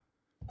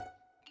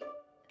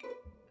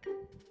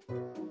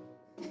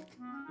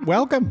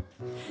Welcome.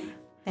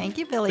 Thank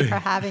you, Billy, for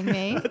having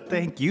me.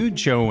 Thank you,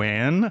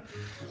 Joanne.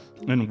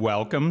 And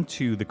welcome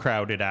to the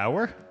Crowded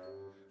Hour,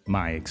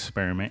 my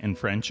experiment in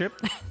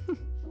friendship.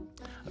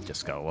 I've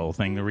just got a little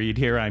thing to read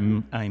here.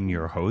 I'm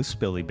your host,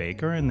 Billy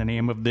Baker, and the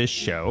name of this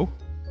show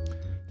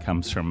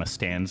comes from a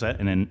stanza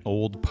in an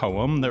old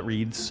poem that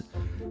reads,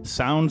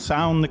 "Sound,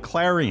 sound the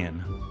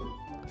clarion,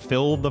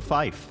 fill the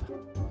fife."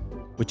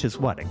 Which is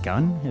what, a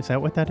gun? Is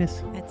that what that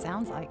is? It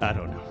sounds like I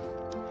don't know.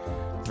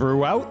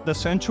 Throughout the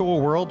sensual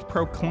world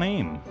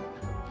proclaim,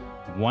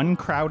 one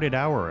crowded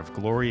hour of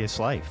glorious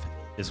life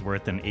is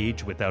worth an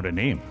age without a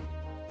name.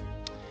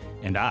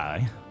 And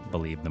I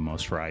believe the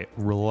most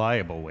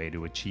reliable way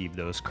to achieve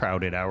those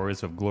crowded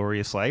hours of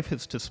glorious life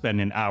is to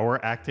spend an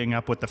hour acting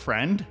up with a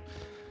friend.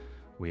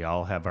 We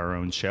all have our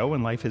own show,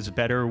 and life is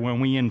better when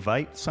we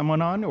invite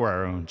someone on to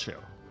our own show.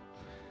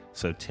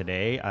 So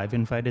today, I've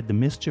invited the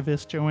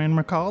mischievous Joanne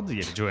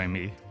Mercaldi to join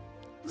me.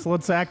 So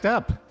let's act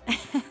up.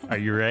 Are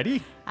you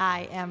ready?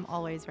 I am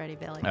always ready,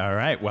 Billy. All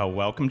right. Well,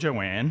 welcome,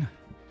 Joanne.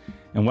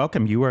 And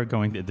welcome. You are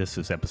going to, this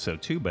is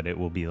episode 2, but it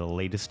will be the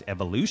latest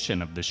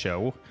evolution of the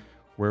show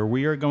where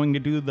we are going to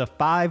do the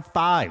 5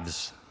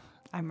 fives.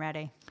 I'm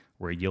ready.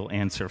 Where you'll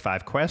answer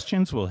 5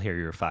 questions. We'll hear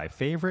your 5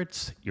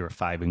 favorites, your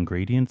 5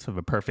 ingredients of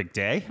a perfect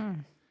day.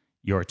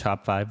 Your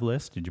top 5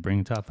 list. Did you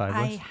bring a top 5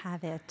 list? I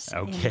have it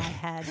in my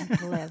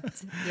head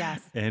lived.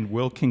 Yes. And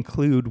we'll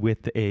conclude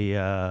with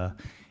a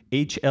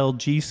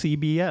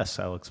HLGCBS.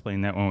 I'll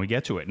explain that when we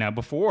get to it. Now,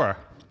 before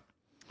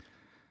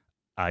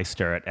I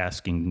start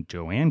asking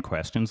Joanne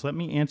questions, let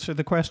me answer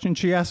the question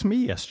she asked me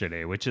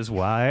yesterday, which is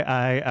why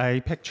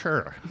I picked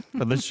her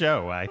for the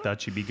show. I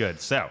thought she'd be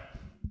good. So,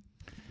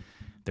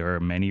 there are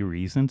many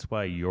reasons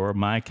why you're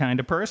my kind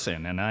of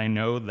person, and I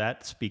know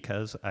that's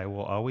because I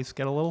will always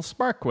get a little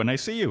spark when I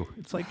see you.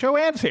 It's like,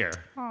 Joanne's here.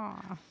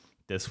 Aww.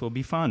 This will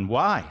be fun.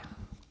 Why?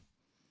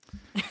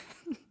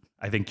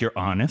 I think you're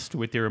honest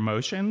with your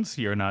emotions.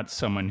 You're not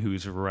someone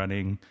who's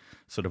running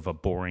sort of a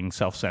boring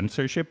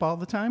self-censorship all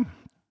the time.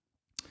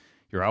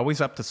 You're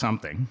always up to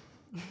something.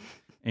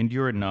 And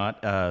you're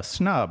not a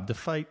snub,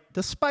 despite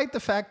the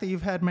fact that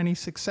you've had many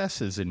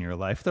successes in your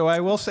life. Though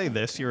I will say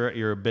this,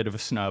 you're a bit of a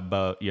snub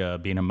about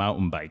being a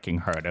mountain biking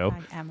hardo.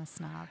 I am a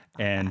snob.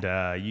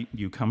 And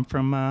you come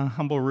from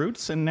humble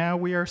roots, and now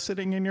we are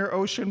sitting in your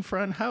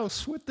oceanfront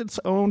house with its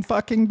own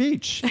fucking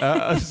beach.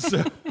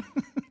 So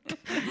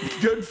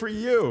good for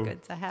you.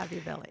 Good to have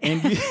you, Billy.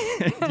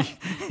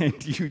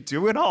 And you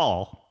do it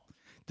all,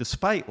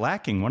 despite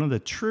lacking one of the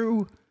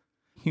true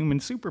human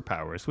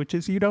superpowers, which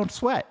is you don't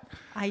sweat.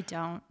 I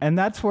don't. And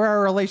that's where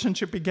our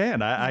relationship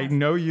began. I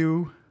know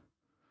you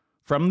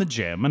from the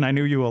gym, and I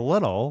knew you a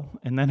little,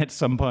 and then at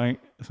some point,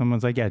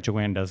 someone's like, yeah,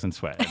 Joanne doesn't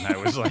sweat. And I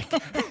was like,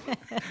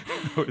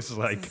 This is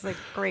a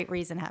great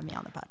reason to have me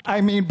on the podcast.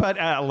 I mean, but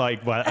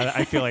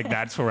I feel like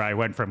that's where I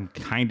went from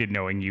kind of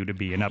knowing you to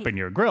being up in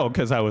your grill,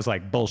 because I was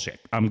like, bullshit,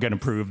 I'm going to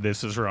prove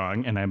this is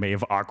wrong. And I may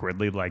have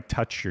awkwardly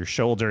touched your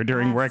shoulder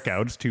during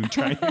workouts to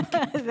try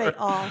and They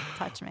all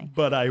touch me.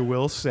 But I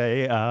will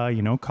say,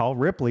 call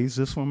Ripley's.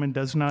 This woman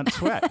does not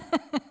sweat.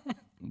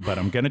 But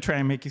I'm going to try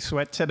and make you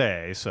sweat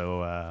today.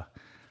 So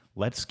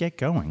let's get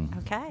going.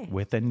 Okay.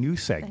 With a new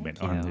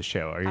segment on the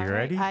show. Are you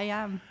ready? I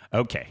am.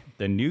 Okay.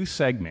 The new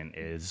segment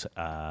is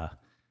 5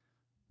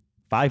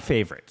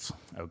 favorites.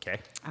 Okay.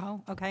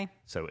 Oh, okay.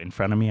 So in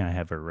front of me, I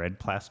have a red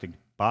plastic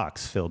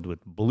box filled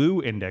with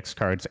blue index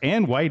cards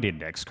and white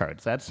index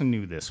cards. That's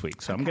new this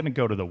week. So I'm going to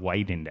go to the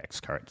white index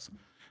cards.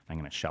 I'm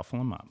going to shuffle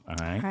them up. All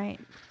right. All right.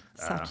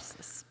 Such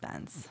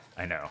suspense.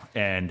 I know.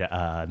 And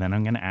then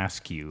I'm going to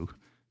ask you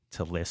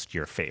to list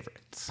your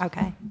favorites.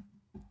 Okay.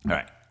 All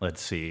right.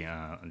 Let's see.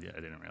 I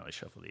didn't really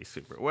shuffle these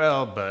super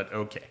well, but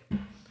okay.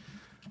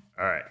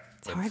 All right.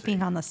 It's hard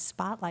being on the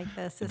spot like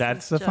this.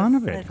 That's the fun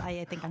of it.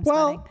 I think I'm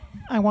well, sweating.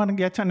 I want to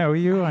get to know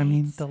you. Right. I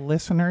mean, the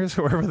listeners,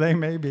 whoever they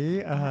may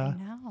be. I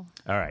know.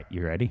 All right.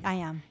 You ready? I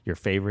am. Your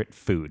favorite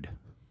food?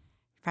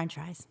 French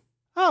fries.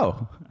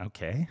 Oh,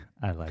 okay.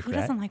 I like that. Who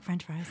doesn't like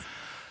French fries?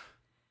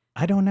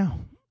 I don't know.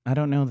 I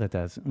don't know that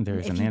there's an answer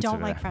to that. If you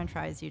don't like French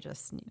fries, you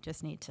just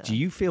need to. Do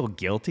you feel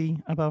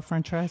guilty about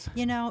French fries?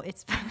 You know,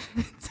 it's funny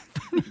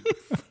you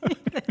say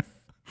this.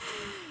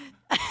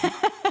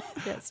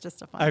 It's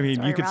just a funny I mean,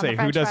 story you could around say the who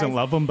French doesn't fries.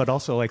 love them, but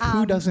also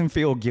who doesn't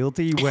feel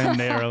guilty when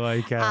they're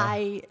like...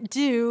 I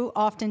do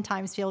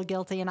oftentimes feel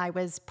guilty, and I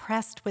was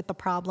pressed with the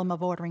problem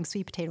of ordering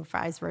sweet potato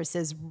fries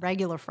versus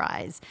regular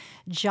fries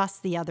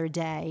just the other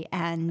day.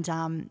 And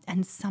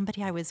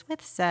somebody I was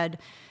with said,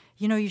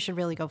 you know, you should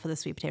really go for the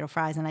sweet potato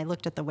fries. And I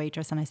looked at the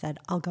waitress and I said,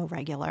 I'll go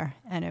regular.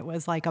 And it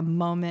was like a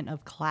moment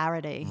of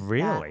clarity.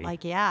 Really?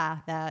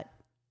 That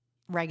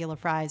regular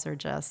fries are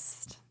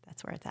just,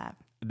 that's where it's at.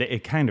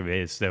 It kind of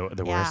is. The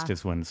worst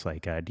is when it's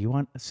like, do you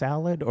want a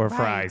salad or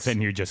fries?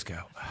 And you just go,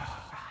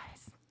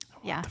 fries.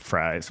 The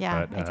fries.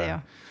 Yeah, but, I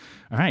do.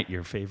 All right,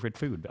 your favorite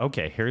food.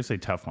 Okay, here's a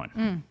tough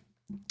one.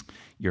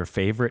 Your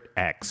favorite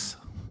ex.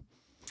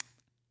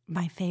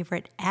 My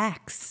favorite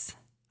ex.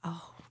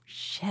 Oh,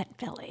 shit,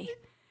 Billy.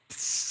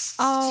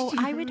 Oh,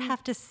 I would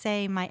have to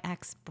say my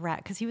ex,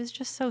 Brett, because he was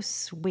just so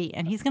sweet.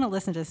 And he's going to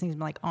listen to this and he's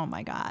like, oh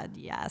my God,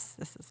 yes,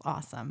 this is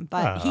awesome.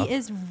 But he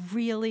is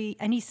really,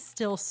 and he's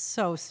still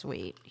so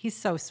sweet. He's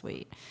so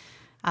sweet.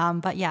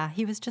 But yeah,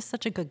 he was just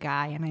such a good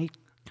guy. And I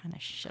kind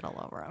of shit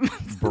all over him.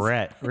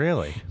 Brett,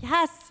 really?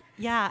 Yes.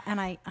 Yeah. And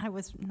I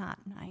was not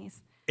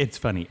nice. It's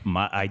funny.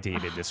 I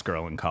dated this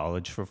girl in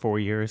college for 4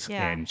 years,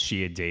 Yeah. and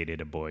she had dated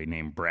a boy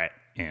named Brett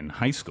in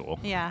high school.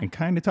 Yeah. And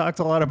kind of talked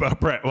a lot about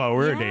Brett while we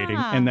were dating,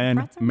 and then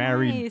Brett's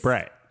married nice.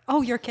 Brett.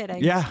 Oh, you're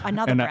kidding. Yeah.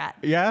 Another Brett.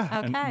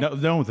 Yeah. Okay.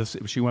 No,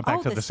 she went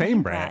back to the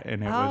same Brett, Brett.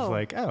 and it was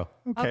like, oh,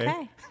 okay.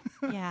 Okay.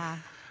 Yeah.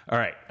 All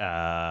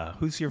right.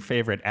 Who's your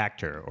favorite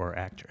actor or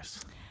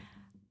actress?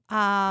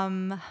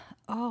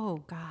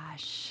 Oh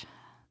gosh.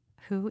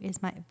 Who is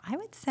I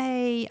would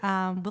say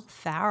Will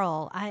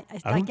Ferrell.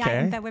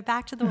 Okay. But we're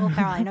back to the Will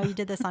Ferrell. I know you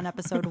did this on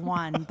episode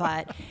 1,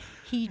 but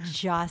he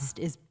just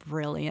is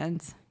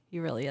brilliant. He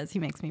really is. He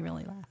makes me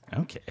really laugh.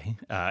 Okay.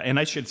 And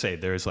I should say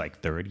there's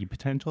like 30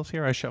 potentials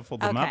here. I shuffled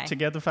them up to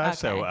get the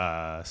 5.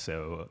 Okay.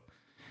 So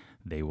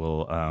they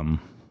will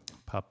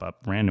pop up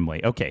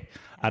randomly. Okay.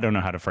 I don't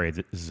know how to phrase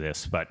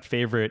this, but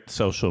favorite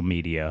social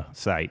media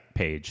site,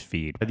 page,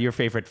 feed. Your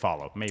favorite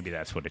follow. Maybe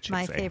that's what it should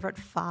My say. favorite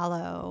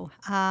follow.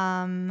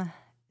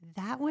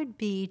 That would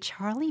be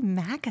Charlie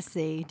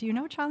Mackesy. Do you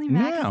know Charlie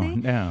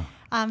Mackesy? No.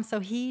 So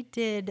he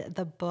did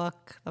the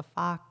book, The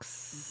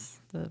Fox,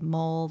 the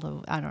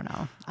Mole, I don't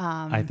know.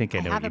 I think I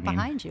know have what it you mean.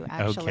 behind you,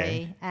 actually.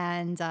 Okay.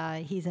 And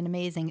he's an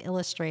amazing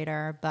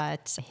illustrator,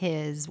 but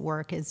his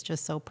work is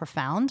just so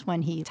profound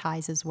when he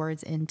ties his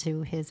words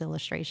into his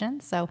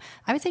illustrations. So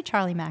I would say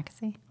Charlie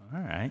Mackesy.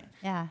 All right.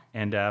 Yeah.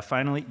 And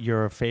finally,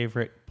 your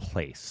favorite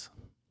place.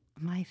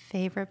 My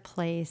favorite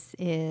place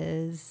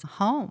is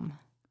home.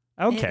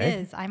 Okay. It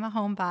is. I'm a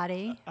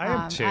homebody. I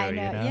am too, I you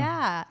know?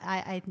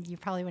 Yeah. You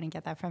probably wouldn't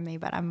get that from me,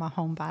 but I'm a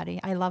homebody.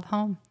 I love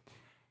home.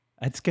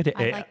 That's good.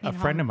 I like A being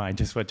friend home. of mine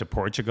just went to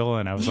Portugal,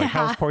 and I was like,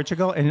 Yeah. "How's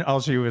Portugal?" And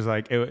all she was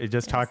like,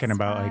 just talking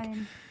about like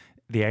fine.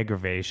 the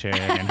aggravation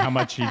and how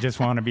much you just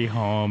want to be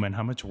home and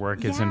how much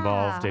work is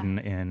involved Yeah.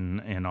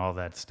 in all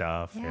that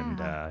stuff.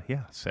 Yeah.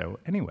 And so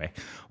anyway,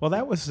 well,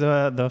 that was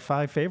the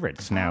 5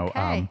 favorites. Now,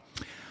 Okay.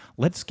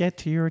 let's get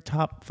to your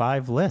top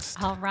 5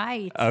 list. All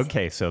right.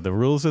 Okay, so the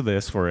rules of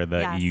this were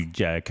that Yes.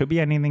 you could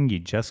be anything, you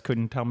just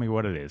couldn't tell me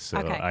what it is. So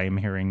Okay. I am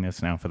hearing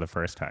this now for the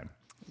first time.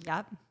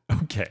 Yep.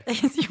 Okay.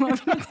 You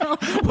want me to tell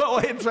you? Well,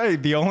 it's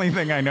the only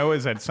thing I know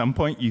is at some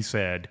point you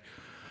said,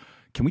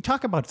 "Can we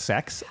talk about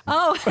sex?"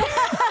 Oh,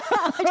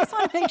 I just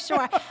want to make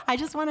sure. I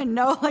just want to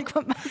know like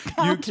what my You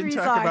boundaries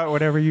can talk are. about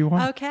whatever you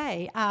want.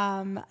 Okay.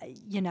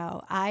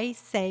 I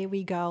say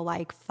we go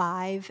like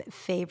 5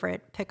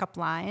 favorite pickup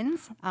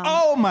lines.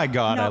 Oh my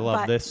God, No, I love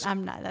but this.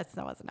 I'm not. That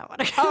wasn't what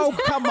I was. Oh,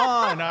 come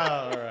on.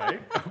 All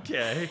right.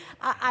 Okay.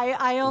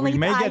 I only. We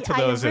may get to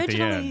those at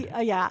the originally,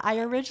 I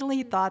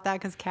originally thought that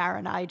because Kara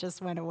and I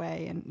just went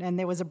away, and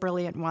there was a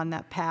brilliant one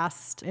that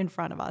passed in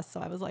front of us. So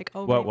I was like,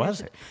 oh, What maybe I was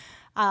should-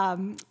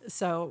 it?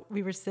 So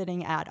we were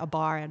sitting at a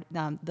bar at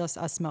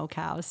a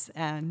smokehouse,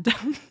 and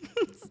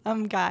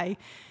some guy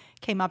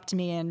came up to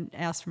me and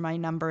asked for my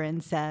number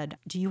and said,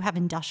 "Do you have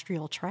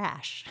industrial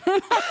trash?"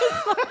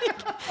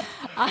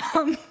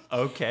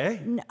 Okay.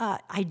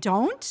 I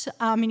don't.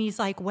 And he's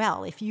like,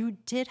 "Well, if you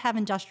did have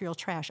industrial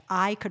trash,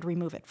 I could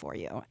remove it for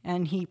you."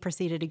 And he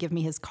proceeded to give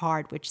me his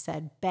card, which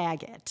said,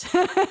 "Bag it."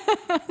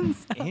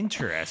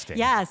 Interesting.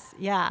 Yes,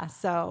 yeah.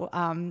 So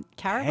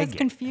Kara was Bag it.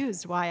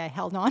 confused why I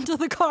held on to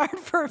the card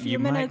for a few You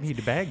minutes. might need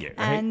to bag it,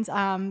 right? And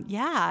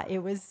it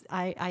was,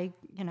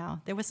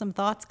 there was some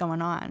thoughts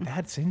going on.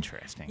 That's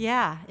interesting.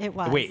 Yeah, it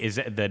was. Wait, is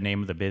that the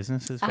name of the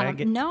business is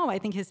Bag It? No, I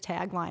think his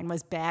tagline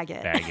was "Bag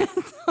it." Bag it.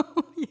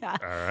 So, yeah.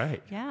 All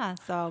right. Yeah.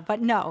 So,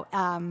 but no,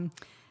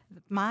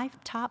 my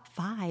top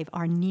 5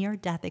 are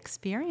near-death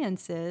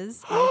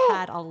experiences. I've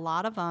had a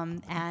lot of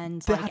them,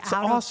 and That's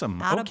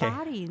awesome. Out Okay. of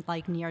body,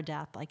 like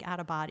near-death, like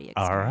out-of-body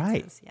All right.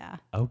 experiences. Yeah.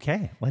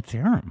 Okay, let's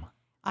hear them.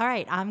 All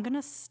right, I'm going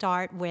to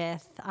start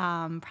with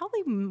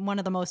probably one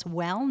of the most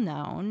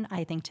well-known,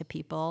 I think, to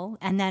people,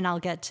 and then I'll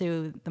get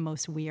to the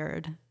most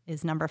weird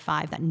is number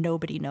 5 that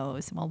nobody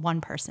knows. Well, one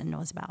person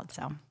knows about,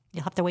 so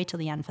you'll have to wait till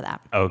the end for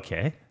that.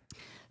 Okay.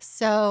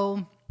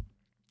 So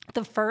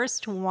the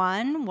first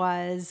one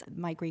was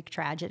my Greek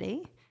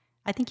tragedy.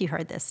 I think you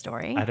heard this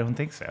story. I don't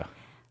think so.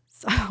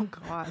 So, oh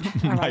God.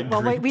 All right.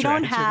 Well, Greek we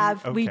don't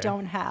tragedy? we Okay.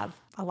 don't have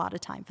a lot of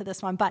time for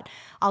this one, but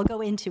I'll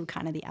go into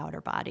kind of the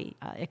outer body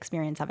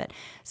experience of it.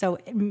 So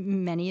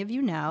many of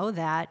you know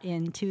that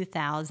in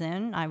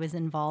 2000, I was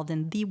involved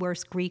in the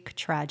worst Greek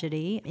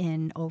tragedy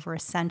in over a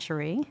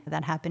century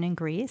that happened in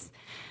Greece.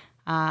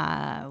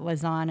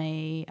 Was on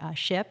a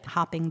ship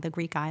hopping the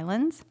Greek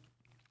islands.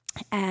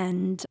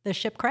 And the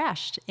ship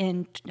crashed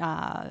in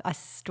a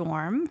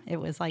storm. It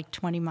was like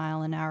 20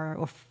 mile an hour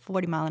or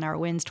 40 mile an hour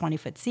winds,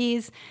 20-foot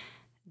seas.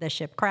 The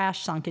ship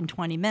crashed, sunk in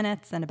 20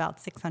 minutes, and about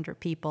 600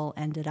 people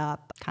ended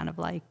up kind of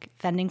like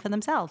fending for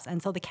themselves.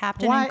 And so the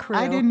captain and crew...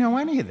 I didn't know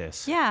any of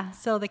this. Yeah,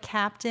 so the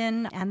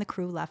captain and the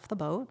crew left the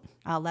boat,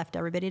 left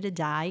everybody to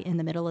die in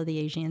the middle of the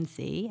Aegean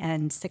Sea,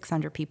 and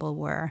 600 people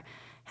were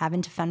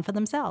having to fend for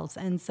themselves.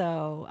 And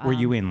so... were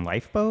you in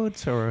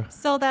lifeboats or?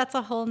 So that's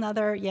a whole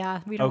nother,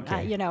 we don't,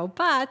 Okay.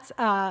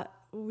 but...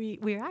 We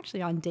were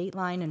actually on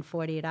Dateline in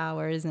 48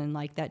 Hours and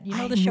like that,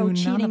 I the show knew none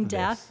Cheating of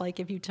Death, this. like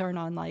if you turn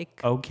on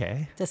like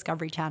Okay.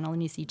 Discovery Channel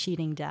and you see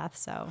Cheating Death.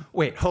 So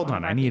Wait, hold one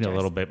on. of our I need a features.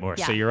 little bit more.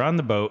 Yeah. So you're on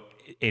the boat,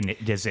 and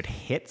does it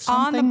hit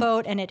On something? the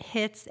boat, and it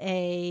hits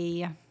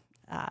a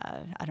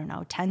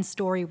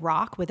 10-story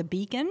rock with a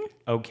beacon.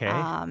 Okay.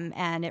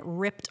 And it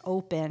ripped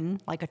open,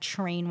 like a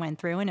train went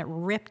through, and it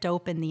ripped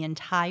open the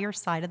entire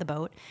side of the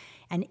boat.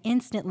 And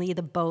instantly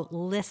the boat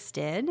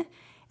listed,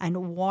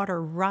 and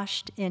water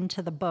rushed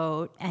into the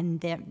boat,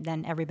 and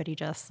then everybody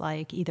just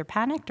like either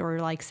panicked or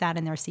like sat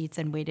in their seats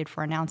and waited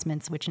for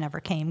announcements, which never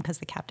came because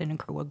the captain and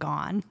crew were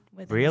gone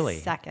within Really?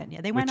 a second.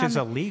 Yeah, they went Which is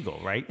on, illegal,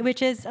 right?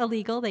 which is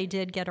illegal. They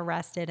did get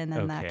arrested, and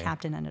then Okay. the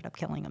captain ended up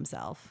killing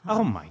himself.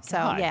 Oh my So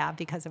God. yeah,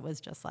 because it was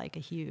just like a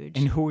huge.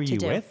 And who were you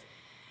to-do. with?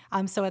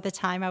 So at the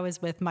time I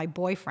was with my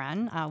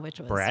boyfriend, which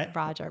was Brett?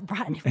 Roger.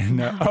 Brett.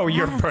 No. Oh,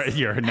 you're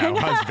now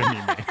husband,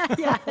 you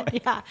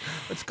mean? Yeah.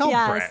 It's called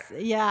Yes,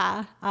 Brett.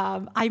 yeah.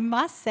 I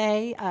must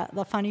say,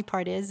 the funny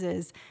part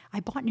is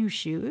I bought new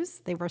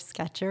shoes. They were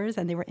Skechers,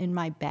 and they were in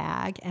my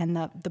bag. And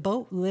the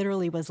boat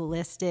literally was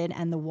listed,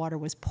 and the water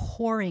was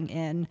pouring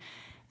in.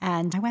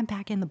 And I went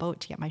back in the boat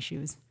to get my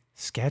shoes.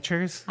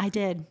 Skechers? I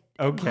did.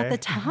 Okay. At the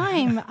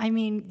time, I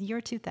mean,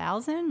 year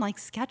 2000, like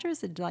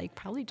Skechers had like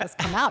probably just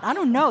come out. I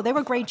don't know. They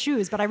were great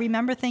shoes, but I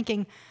remember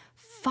thinking,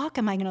 fuck,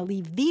 am I going to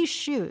leave these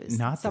shoes?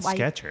 Not the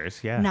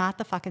Skechers, yeah. Not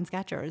the fucking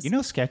Skechers. You know,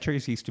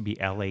 Skechers used to be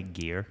LA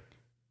Gear.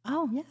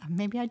 Oh, yeah,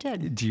 maybe I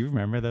did. Do you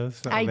remember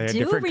those? I They had do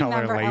different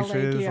color remember LA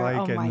laces, Gear. like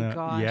Oh in my the-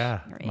 gosh. Yeah,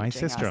 You're my aging us,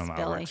 sister-in-law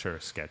Billy. works for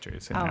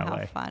Skechers in Oh, LA.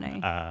 how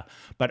funny.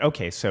 But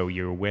okay, so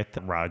you're with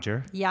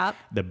Roger. Yep.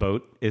 The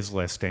boat is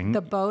listing.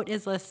 The boat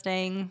is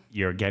listing.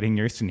 You're getting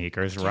your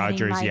sneakers.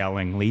 Roger's my-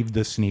 yelling, "Leave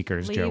the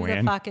sneakers, Leave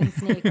Joanne." the fucking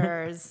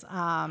sneakers.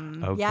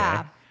 Okay.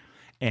 Yeah.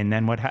 And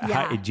then what?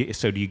 Yeah.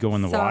 So do you go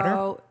in the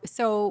water?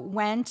 So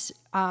went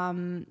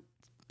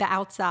the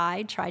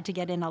outside, tried to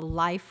get in a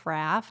life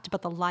raft,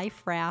 but the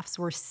life rafts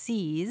were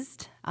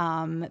seized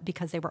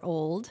because they were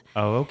old.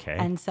 Oh, okay.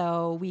 And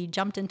so we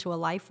jumped into a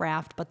life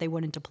raft, but they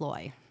wouldn't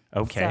deploy.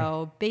 Okay.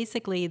 So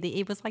basically,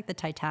 it was like the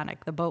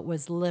Titanic. The boat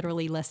was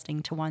literally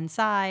listing to one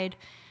side.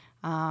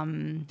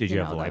 Did you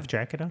have a life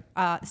jacket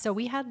on? So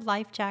we had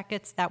life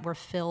jackets that were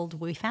filled.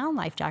 We found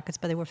life jackets,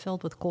 but they were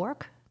filled with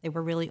cork. They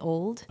were really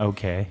old.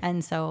 Okay.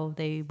 And so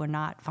they were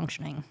not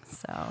functioning.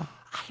 So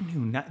I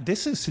knew not.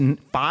 This is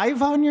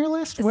 5 on your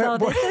list? this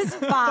is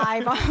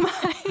 5 on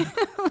my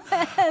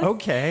list.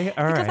 Okay,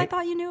 all right. Because I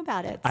thought you knew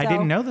about it. I So-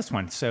 didn't know this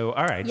one. So,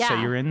 all right. So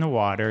Yeah. you're in the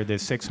water.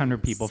 There's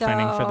 600 people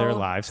fending for their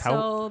lives.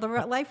 So the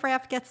life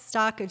raft gets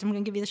stuck. I'm going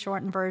to give you the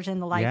shortened version.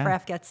 The life Yeah.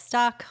 raft gets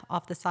stuck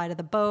off the side of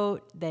the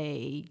boat.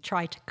 They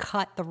try to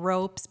cut the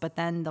ropes, but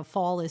then the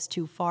fall is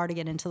too far to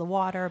get into the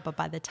water. But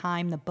by the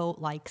time the boat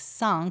like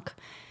sunk,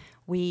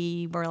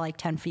 we were like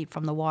 10 feet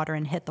from the water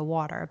and hit the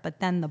water. But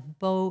then the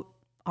boat,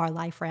 our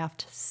life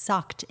raft,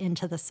 sucked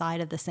into the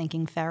side of the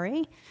sinking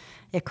ferry.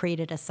 It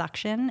created a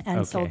suction.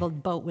 And so Okay. the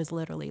boat was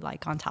literally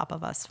like on top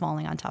of us,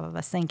 falling on top of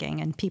us, sinking.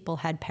 And people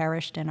had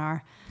perished in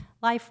our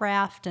life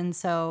raft. And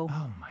so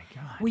Oh, my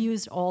God. we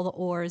used all the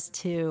oars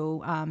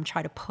to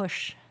try to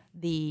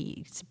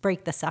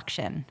break the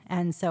suction.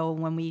 And so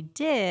when we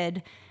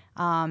did,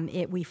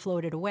 we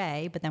floated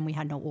away, but then we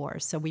had no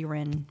oars. So we were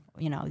in,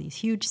 these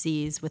huge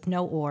seas with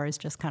no oars,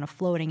 just kind of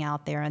floating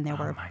out there. And there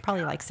were my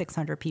probably like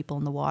 600 people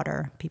in the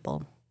water,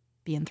 people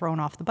being thrown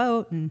off the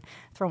boat and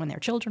throwing their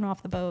children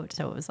off the boat.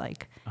 So it was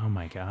like, Oh,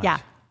 my God. yeah.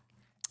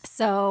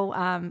 So,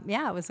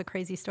 it was a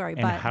crazy story.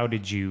 And but how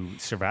did you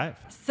survive?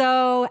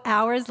 so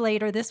hours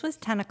later, this was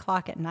 10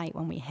 o'clock at night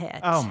when we hit.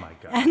 Oh, my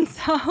God. And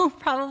so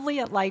probably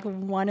at like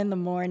 1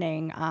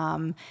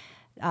 a.m,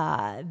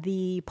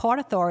 the Port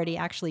Authority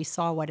actually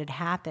saw what had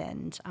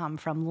happened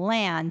from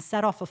land,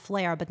 set off a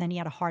flare, but then he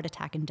had a heart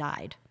attack and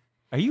died.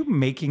 Are you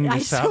making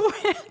this I up?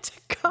 swear to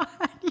God,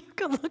 you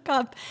can look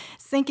up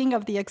 "Sinking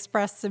of the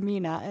Express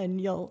Samina"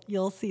 and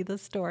you'll see the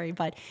story.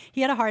 But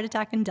he had a heart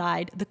attack and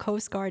died. The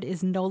Coast Guard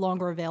is no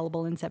longer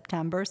available in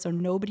September, so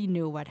nobody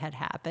knew what had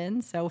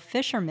happened. So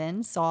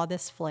fishermen saw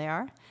this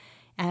flare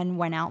and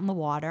went out in the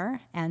water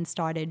and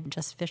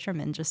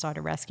fishermen just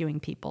started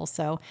rescuing people.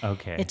 So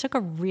Okay. it took a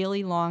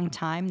really long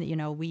time that,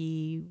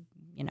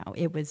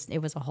 it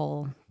was a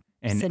whole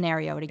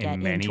scenario to get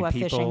And many into a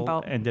fishing people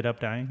boat. ended up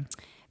dying?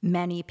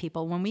 Many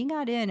people. When we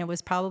got in, it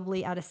was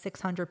probably out of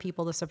 600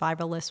 people, the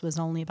survivor list was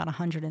only about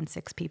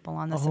 106 people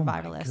on the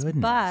survivor list.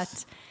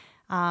 goodness.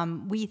 But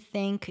we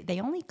think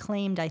they only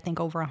claimed, I think,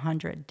 over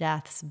 100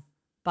 deaths.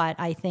 But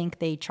I think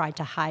they tried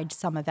to hide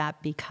some of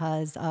that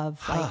because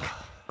of like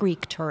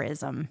Greek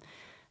tourism.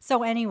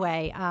 So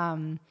anyway,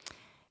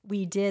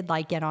 we did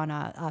like get on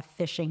a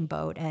fishing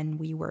boat, and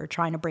we were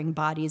trying to bring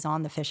bodies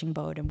on the fishing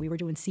boat, and we were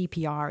doing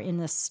CPR in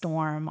the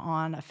storm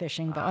on a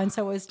fishing boat. And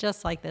so it was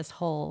just like this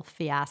whole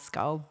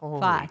fiasco.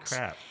 Holy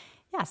crap.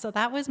 Yeah, so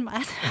that was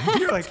my...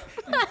 You're like,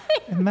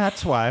 and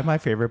that's why my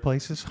favorite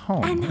place is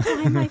home. And that's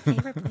why my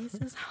favorite place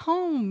is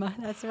home.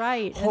 That's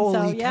right. Holy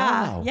and so,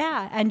 cow.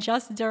 Yeah. And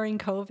just during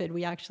COVID,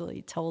 we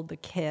actually told the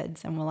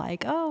kids, and we're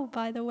like, oh,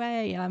 by the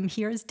way,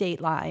 here's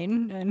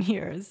Dateline, and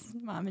here's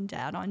Mom and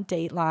Dad on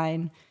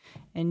Dateline.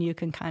 And you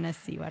can kind of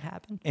see what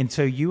happened. And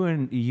so you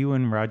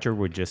and Roger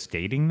were just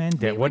dating then?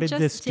 What did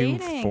this do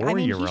for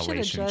your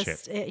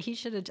relationship? He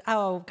should have,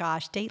 oh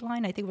gosh,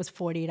 Dateline, I think it was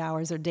 48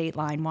 Hours, or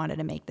Dateline wanted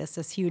to make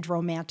this huge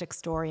romantic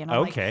story. And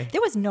I'm like,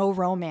 there was no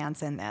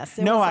romance in this.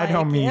 It was I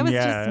don't mean, it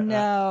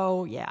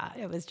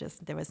was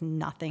just, there was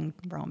nothing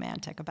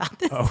romantic about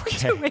this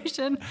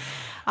situation.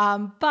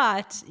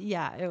 But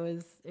yeah, it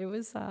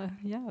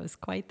was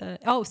quite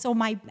the, so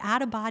my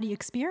out-of-body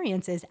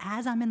experience is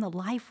as I'm in the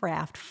life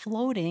raft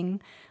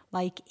floating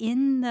like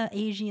in the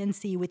Aegean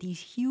Sea with these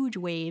huge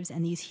waves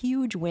and these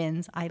huge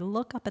winds, I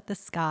look up at the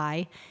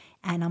sky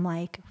and I'm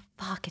like,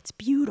 fuck, it's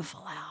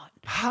beautiful out.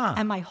 Huh.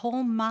 And my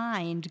whole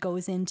mind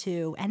goes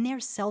into, and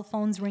there's cell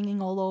phones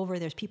ringing all over,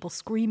 there's people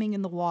screaming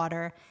in the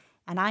water,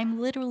 and I'm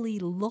literally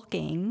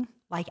looking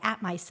like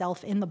at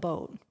myself in the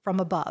boat from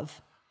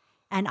above.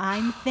 And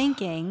I'm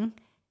thinking,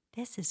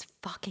 this is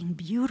fucking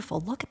beautiful.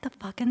 Look at the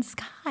fucking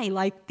sky.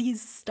 Like,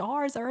 these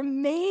stars are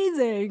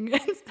amazing.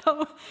 And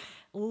so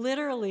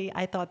literally,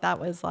 I thought that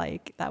was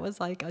like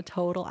a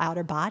total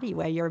outer body,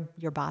 where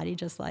your body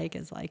just like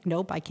is like,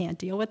 nope, I can't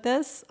deal with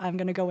this. I'm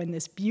going to go in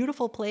this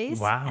beautiful place.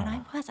 Wow.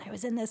 And I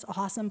was in this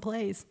awesome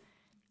place.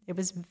 It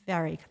was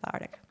very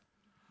cathartic.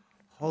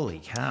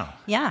 Holy cow.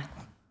 Yeah.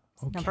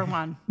 Okay. Number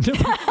one.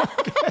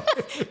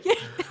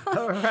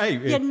 All right.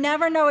 You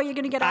never know what you're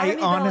going to get out of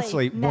me,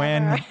 honestly,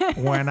 Billy.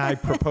 when I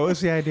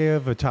proposed the idea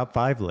of a top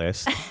 5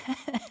 list,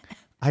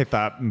 I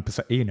thought,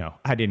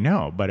 I didn't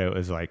know, but it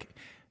was like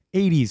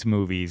 80s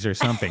movies or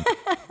something.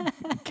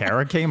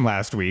 Kara came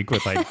last week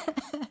with like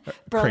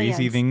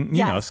crazy thing,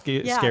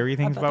 scary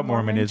things about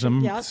Mormonism.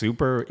 Yep.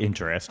 Super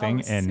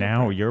interesting. And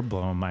now you're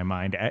blowing my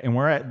mind. And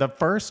we're at the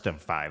first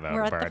of 5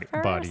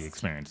 out-of-body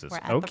experiences. We're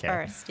at the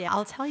first. Yeah,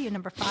 I'll tell you,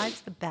 number 5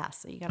 is the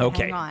best. So you got to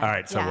hang on. All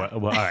right. So, all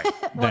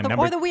right.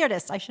 or the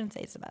weirdest. I shouldn't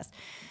say it's the best.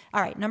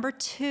 All right. Number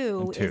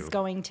 2 is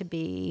going to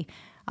be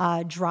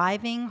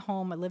driving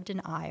home. I lived in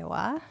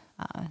Iowa.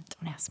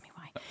 Don't ask me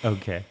why.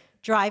 Okay.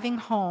 Driving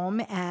home,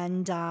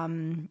 and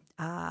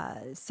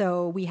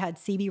so we had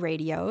CB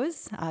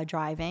radios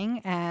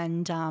driving,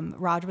 and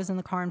Rod was in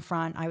the car in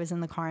front, I was in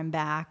the car in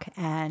back,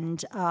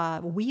 and a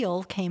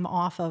wheel came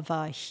off of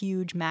a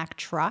huge Mack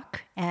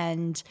truck,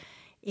 and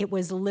it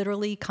was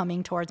literally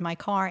coming towards my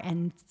car,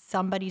 and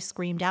somebody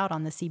screamed out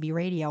on the CB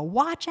radio,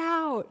 "Watch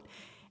out!"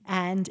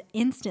 And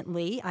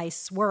instantly I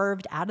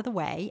swerved out of the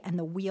way, and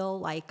the wheel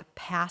like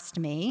passed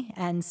me,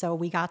 and so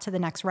we got to the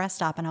next rest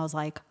stop, and I was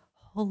like,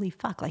 holy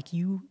fuck, like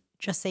you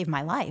just saved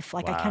my life.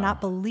 Like, wow. I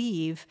cannot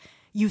believe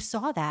you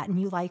saw that and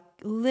you like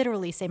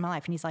literally saved my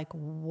life. And he's like,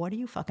 what are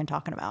you fucking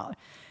talking about?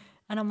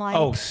 And I'm like,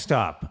 oh,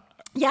 stop.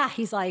 Yeah.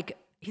 He's like,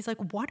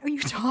 what are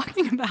you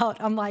talking about?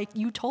 I'm like,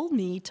 you told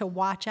me to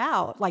watch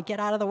out, like get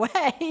out of the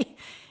way.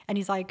 And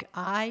he's like,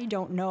 I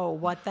don't know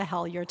what the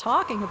hell you're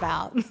talking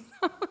about.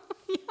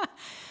 Yeah.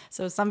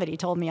 So somebody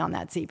told me on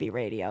that CB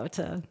radio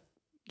to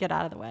get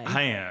out of the way.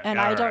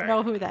 I don't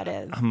know who that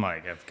is. I'm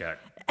like, I've got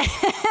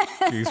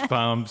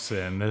goosebumps,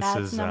 and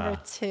That's number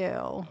 2.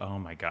 Oh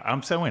my God.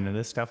 I'm so into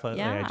this stuff lately.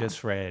 Yeah. I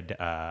just read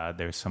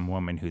there's some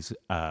woman who's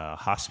a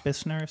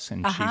hospice nurse,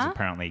 and she's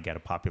apparently got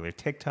a popular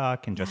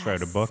TikTok and just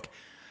wrote a book.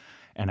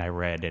 And I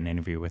read an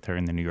interview with her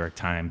in the New York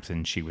Times,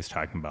 and she was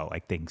talking about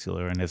like things you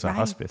learn as a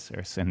hospice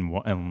nurse. And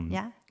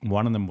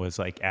one of them was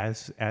like,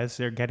 as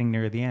they're getting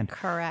near the end,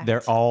 correct,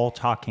 they're all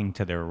talking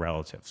to their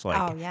relatives.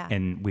 Like,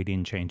 and we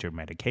didn't change their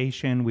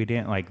medication. We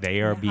didn't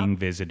they are being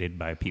visited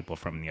by people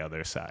from the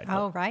other side.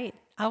 Oh, right.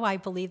 Oh, I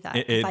believe that.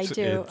 I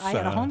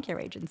had a home care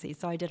agency,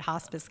 so I did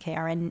hospice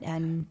care,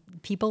 and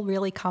people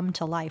really come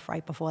to life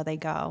right before they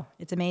go.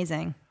 It's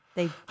amazing.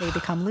 They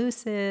become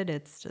lucid.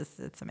 It's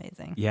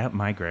amazing. Yeah,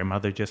 my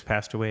grandmother just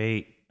passed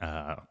away.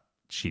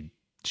 She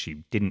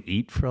didn't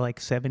eat for like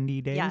 70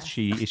 days. Yes.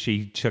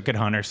 She took it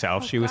on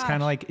herself. She was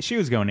kind of like, she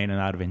was going in and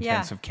out of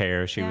intensive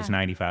care. She was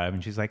 95,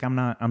 and she's like,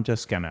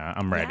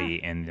 I'm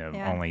ready. And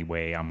the only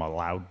way I'm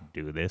allowed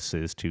to do this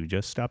is to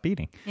just stop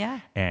eating. Yeah.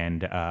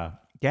 And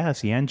at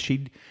the end,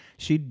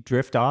 she'd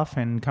drift off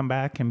and come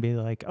back and be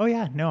like, oh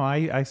yeah, no,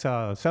 I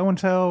saw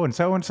so-and-so and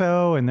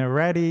so-and-so, and they're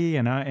ready.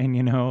 And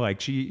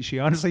like she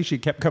honestly, she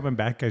kept coming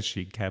back because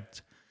she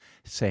kept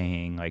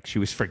saying like she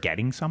was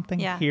forgetting something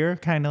here,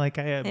 kind of like,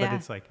 but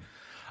it's like,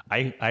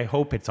 I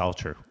hope it's all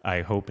true. I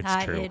hope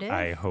it's true. It is.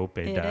 I hope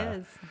it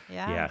is.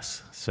 Yeah.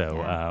 Yes.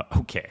 So,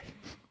 okay.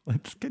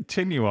 Let's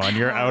continue on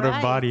your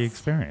out-of-body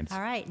experience.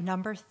 All right.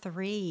 Number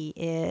 3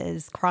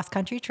 is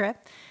cross-country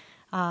trip.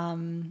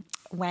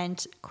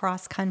 Went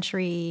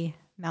cross-country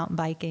mountain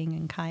biking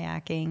and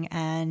kayaking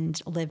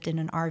and lived in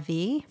an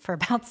RV for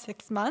about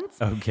 6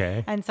 months.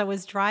 Okay. And so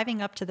was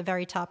driving up to the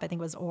very top, I think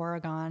it was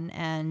Oregon.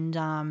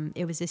 And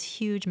it was this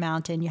huge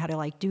mountain. You had to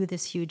like do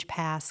this huge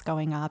pass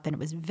going up, and it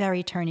was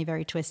very turny,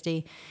 very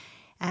twisty.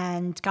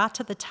 And got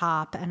to the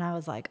top, and I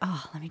was like,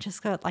 oh, let me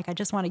just go. Like, I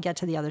just want to get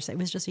to the other side. It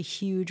was just a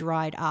huge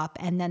ride up.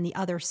 And then the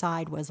other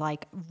side was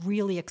like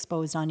really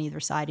exposed on either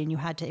side. And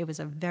it was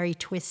a very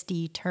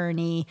twisty,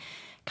 turny,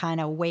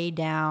 kind of way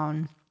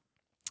down.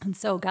 And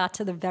so got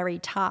to the very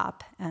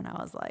top, and I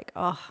was like,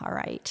 oh, all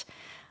right.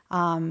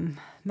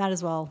 Might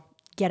as well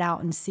get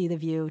out and see the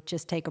view,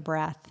 just take a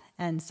breath.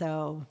 And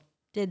so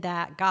did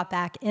that, got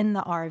back in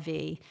the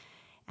RV,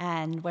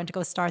 and went to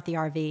go start the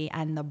RV,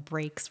 and the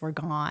brakes were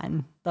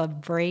gone. The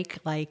brake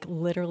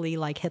literally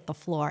hit the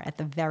floor at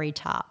the very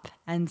top.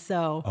 And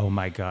so oh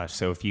my gosh.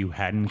 So if you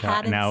hadn't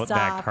gotten out,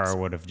 that car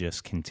would have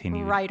just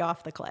continued right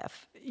off the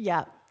cliff.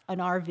 Yeah. An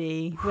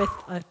RV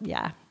with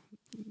yeah.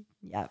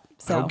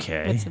 So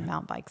with some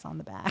mountain bikes on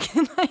the back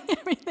and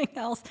everything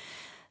else.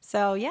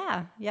 So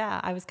yeah,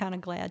 I was kind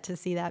of glad to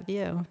see that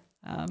view.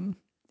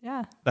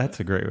 Yeah.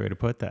 That's a great way to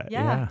put that.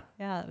 Yeah,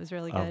 it was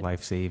really good. A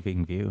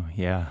life-saving view.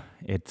 Yeah.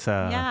 It's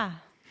yeah.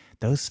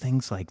 Those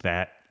things like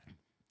that,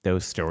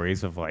 those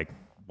stories of like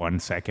 1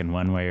 second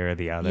one way or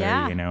the other,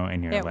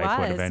 and your life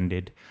would have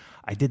ended.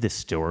 I did this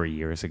story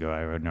years ago.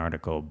 I wrote an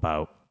article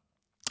about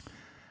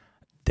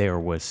there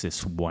was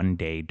this one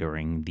day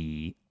during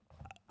the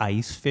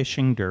ice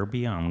fishing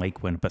derby on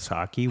Lake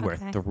Winnipesaukee where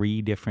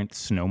 3 different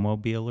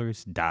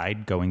snowmobilers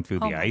died going through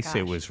the ice. Gosh.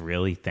 It was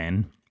really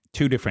thin.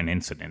 2 different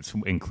incidents,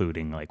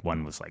 including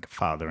one was like a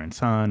father and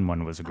son,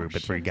 one was a group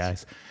of 3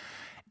 guys.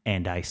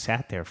 And I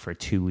sat there for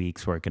 2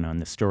 weeks working on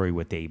the story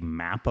with a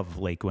map of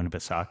Lake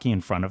Winnipesaukee in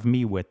front of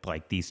me with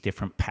these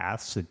different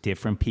paths that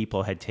different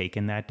people had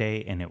taken that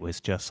day. And it was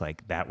just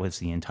that was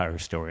the entire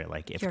story.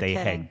 If they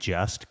had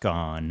just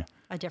gone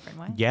a different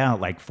way. Yeah,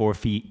 4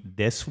 feet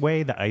this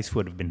way, the ice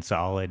would have been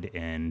solid,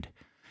 and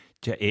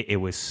it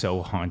was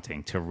so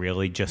haunting to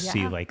really just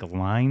see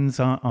lines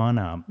on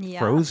a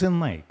frozen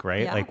lake,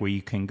 right? Yeah. Where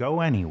you can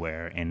go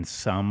anywhere, and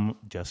some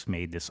just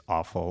made this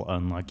awful,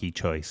 unlucky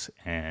choice,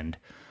 and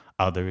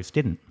others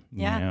didn't.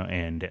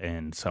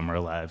 And some are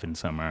alive and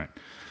some aren't.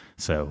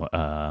 So,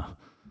 all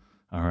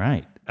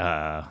right.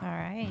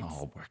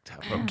 All worked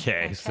out.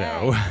 Okay.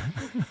 So.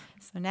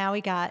 So now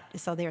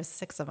there's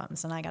 6 of them.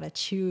 So now I got to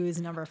choose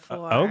number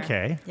 4.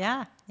 Okay.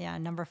 Yeah.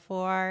 Number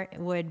 4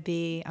 would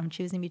be, I'm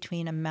choosing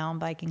between a mountain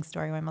biking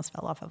story where I almost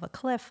fell off of a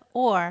cliff,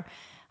 or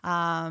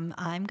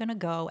I'm going to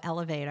go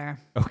elevator.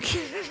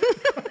 Okay.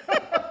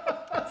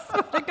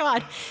 Swear to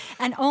God.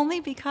 And only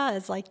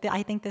because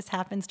I think this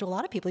happens to a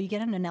lot of people. You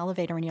get in an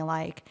elevator and you're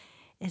like,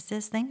 is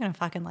this thing going to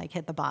fucking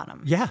hit the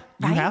bottom? Yeah.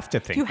 You right? have to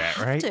think that,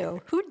 right? You have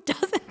to. Who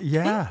doesn't think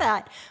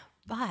that?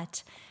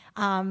 But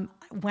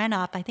went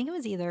up, I think it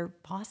was either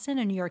Boston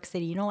or New York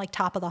City,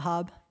 top of the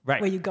hub, right,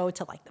 where you go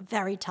to the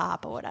very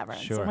top or whatever.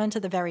 Sure. So went to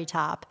the very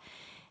top,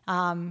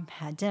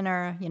 had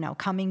dinner,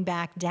 coming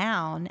back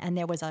down, and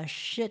there was a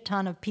shit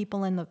ton of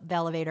people in the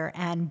elevator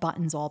and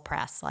buttons all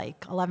pressed,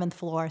 11th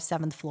floor,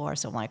 7th floor.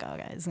 So I'm like,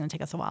 okay, it's going to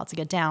take us a while to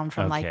get down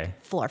from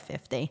floor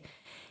 50.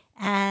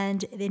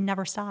 And they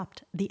never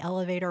stopped. The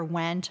elevator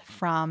went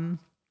from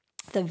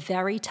the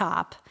very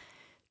top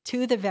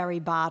to the very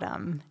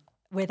bottom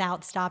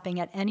without stopping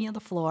at any of the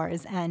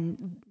floors.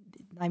 And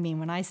I mean,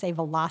 when I say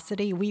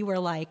velocity, we were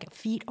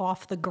feet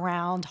off the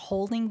ground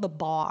holding the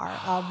bar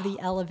of the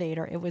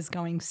elevator. It was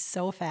going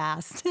so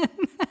fast.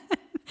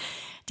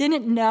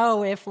 Didn't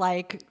know if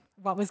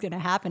what was going to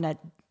happen at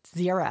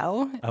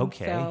 0.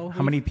 Okay. So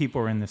how many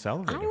people were in this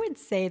elevator? I would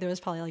say there was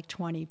probably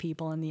 20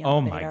 people in the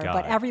elevator. Oh my God.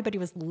 But everybody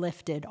was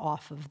lifted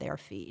off of their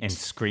feet. And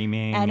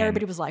screaming. And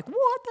everybody was like,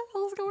 what the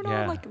hell is going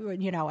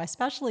on?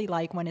 Especially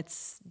when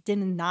it's did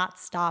not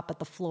stop at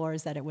the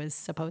floors that it was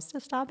supposed to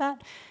stop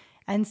at.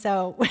 And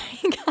so when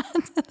we got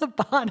to the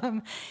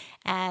bottom,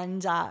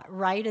 and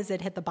right as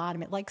it hit the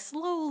bottom, it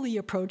slowly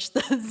approached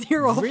the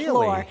 0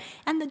 floor,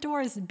 and the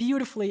doors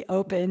beautifully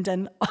opened,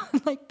 and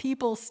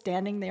people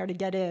standing there to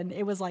get in.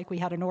 It was like we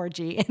had an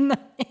orgy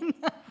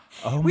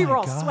we were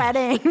all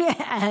sweating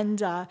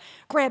and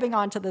grabbing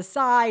onto the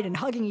side and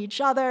hugging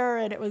each other,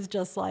 and it was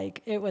just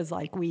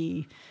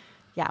we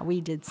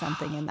did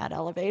something in that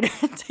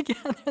elevator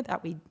together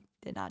that we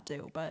did not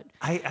do. But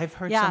I've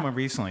heard someone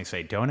recently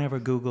say, don't ever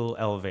Google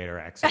elevator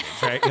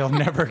accidents, right? You'll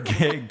never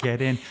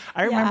get in.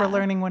 I remember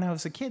learning when I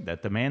was a kid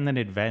that the man that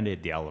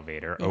invented the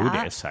elevator,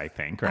 Otis, I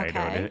think, right?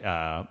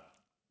 Okay.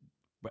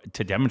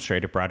 To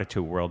demonstrate it, brought it to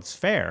a World's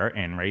Fair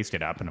and raised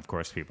it up. And of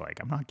course, people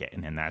I'm not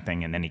getting in that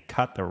thing. And then he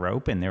cut the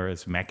rope, and there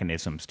was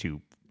mechanisms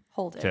to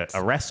hold it, to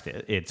arrest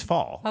its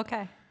fall.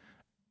 Okay.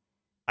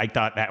 I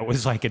thought that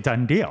was a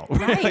done deal.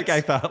 Right.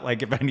 I thought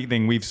if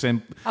anything, we've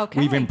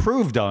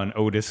improved on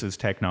Otis's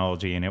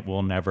technology, and it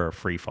will never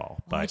free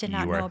fall. But I did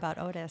not know about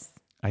Otis.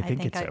 I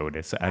think it's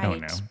Otis. I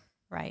don't know.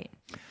 Right.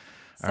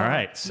 So, all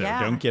right. So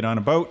don't get on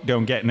a boat.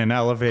 Don't get in an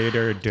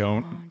elevator.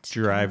 Don't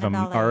drive an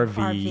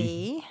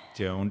RV.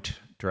 Don't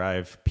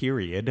drive,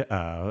 period,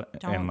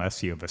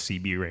 unless you have a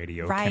CB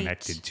radio Right.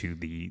 connected to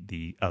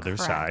the other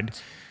Correct. side.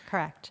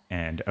 Correct.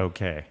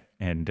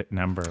 And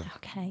number Number 5.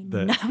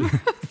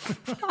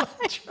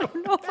 I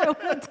don't know if I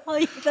want to tell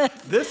you this.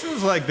 This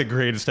is like the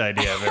greatest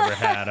idea I've ever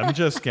had. I'm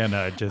just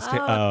gonna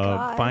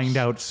gosh. find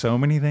out so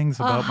many things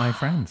about my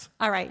friends.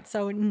 All right.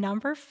 So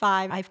number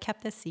 5, I've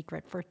kept this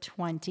secret for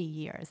 20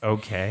 years.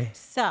 Okay.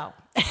 So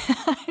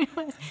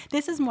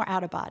this is more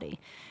out of body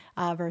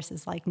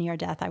versus like near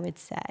death, I would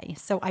say.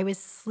 So I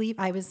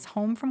was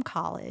home from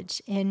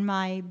college in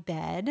my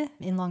bed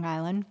in Long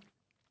Island.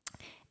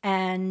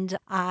 And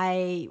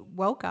I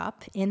woke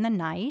up in the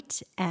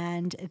night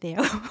and there...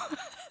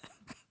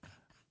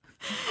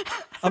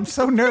 I'm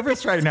so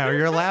nervous right now.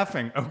 You're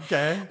laughing.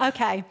 Okay.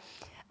 Okay.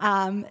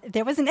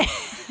 There was an...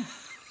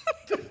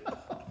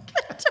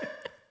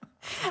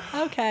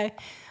 Okay.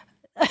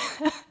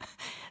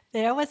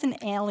 There was an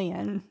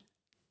alien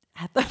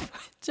at the...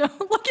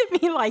 Don't look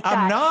at me like that.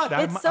 I'm not.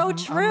 It's so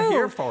true. I'm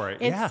here for it.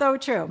 It's so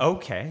true.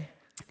 Okay.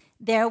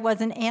 There was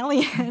an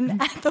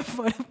alien at the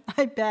foot of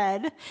my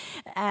bed,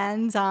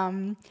 and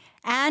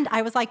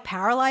I was like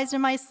paralyzed in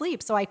my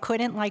sleep, so I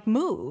couldn't like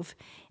move.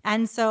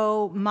 And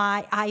so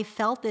I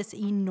felt this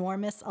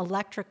enormous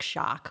electric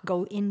shock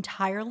go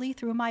entirely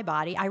through my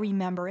body. I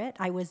remember it.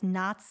 I was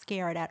not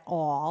scared at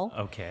all.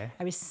 Okay.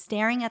 I was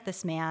staring at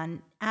this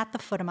man at the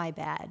foot of my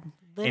bed,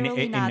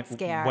 literally not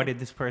scared. What did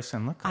this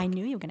person look like? I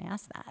knew you were going to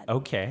ask that.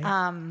 Okay.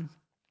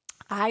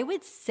 I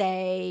would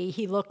say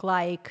he looked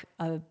like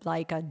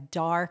a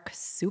dark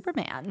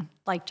Superman,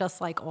 like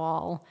just like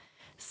all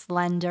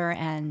slender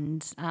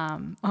and oh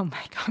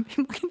my God,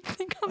 people can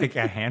think I'm like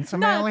a handsome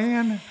nuts.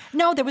 alien?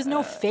 No, there was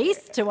no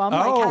face to him.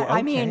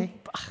 I mean,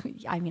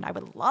 I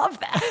would love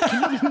that.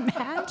 Can you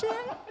imagine?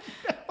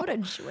 What a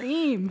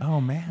dream. Oh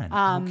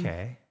man.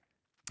 Okay.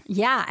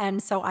 Yeah,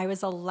 and so I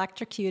was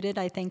electrocuted,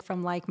 I think,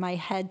 from like my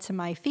head to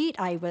my feet.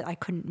 I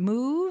couldn't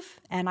move,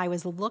 and I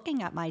was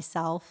looking at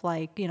myself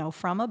like,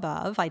 from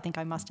above. I think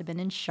I must have been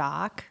in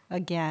shock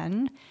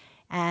again.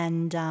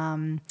 And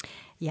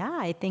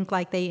I think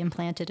like they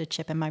implanted a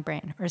chip in my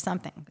brain or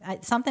something.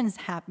 Something's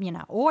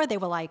happened, or they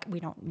were like, we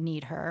don't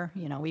need her,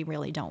 we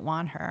really don't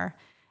want her.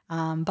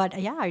 But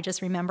yeah, I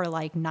just remember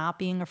like not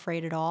being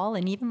afraid at all.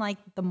 And even like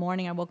the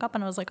morning I woke up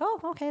and I was like,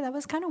 oh, okay, that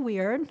was kind of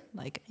weird.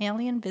 Like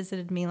alien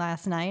visited me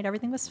last night.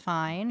 Everything was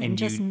fine. And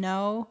just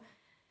no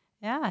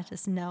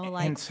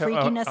like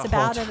freakiness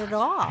about it at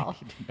all. I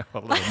need to know a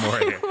little more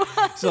here.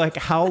 So like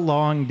how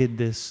long did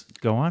this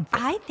go on for?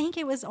 I think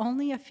it was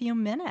only a few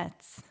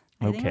minutes.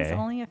 I think it was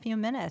only a few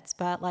minutes,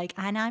 but like,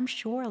 and I'm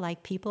sure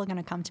like people are going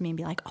to come to me and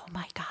be like, oh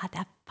my God,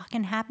 that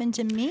fucking happened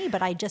to me.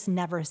 But I just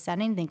never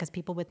said anything because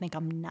people would think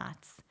I'm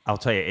nuts. I'll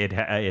tell you, it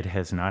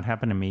has not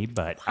happened to me,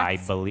 but What? I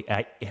believe,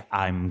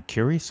 I'm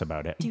curious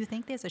about it. Do you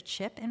think there's a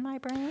chip in my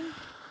brain?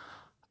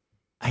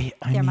 I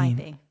There mean, might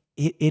be.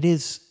 It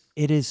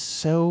is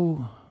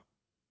so...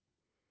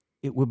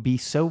 It would be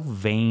so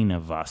vain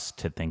of us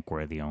to think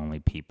we're the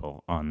only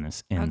people on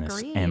this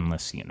this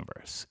endless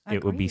universe. Agreed.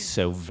 It would be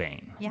so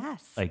vain.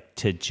 Yes. Like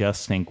to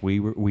just think we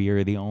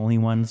are the only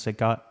ones that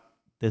got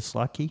this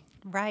lucky.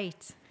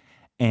 Right.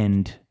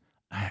 And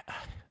I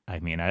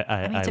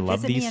to love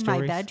visit these me in stories.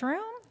 my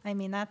bedroom, I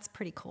mean, that's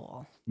pretty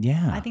cool.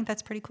 Yeah. I think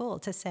that's pretty cool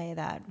to say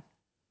that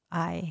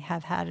I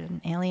have had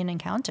an alien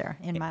encounter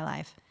in my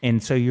life.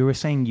 And so you were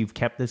saying you've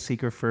kept this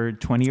secret for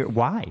 20 years.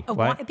 Why?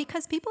 Why?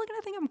 Because people are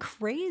going to think I'm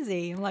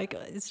crazy. Like,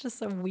 it's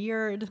just a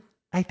weird...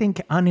 I think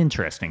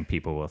uninteresting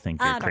people will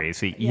think you're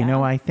crazy.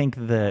 yeah. I think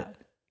that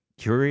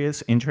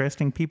curious,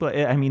 interesting people,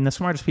 I mean, the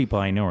smartest people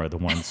I know are the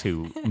ones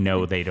who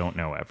know they don't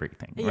know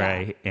everything,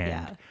 right?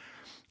 And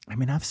I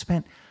mean,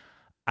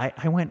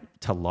 I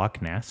went to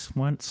Loch Ness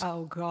once.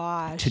 Oh,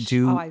 gosh.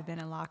 I've been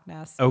in Loch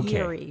Ness. Okay.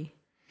 Eerie.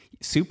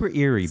 Super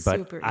eerie, but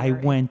Super I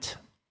eerie. went...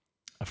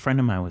 A friend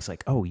of mine was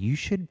like, "Oh, you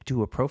should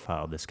do a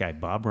profile of this guy,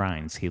 Bob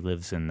Rhines. He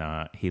lived in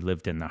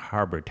the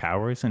Harbor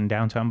Towers in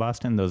downtown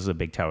Boston. Those are the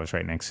big towers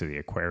right next to the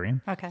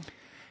aquarium. Okay.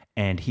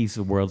 And he's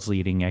the world's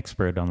leading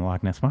expert on the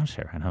Loch Ness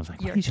Monster." And I was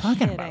like, "What are you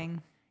talking about?"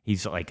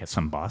 He's like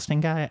some Boston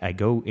guy. I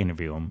go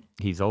interview him.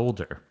 He's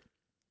older.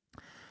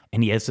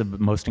 And he has the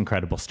most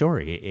incredible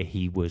story.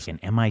 He was an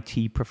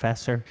MIT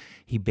professor.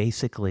 He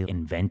basically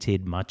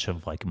invented much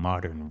of like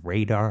modern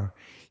radar.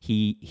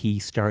 He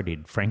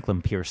started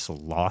Franklin Pierce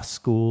Law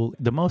School,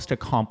 the most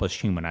accomplished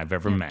human I've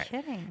ever met.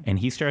 Kidding. And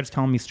he starts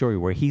telling me a story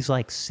where he's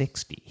like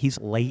 60. He's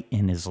late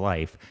in his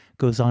life,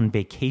 goes on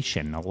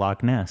vacation to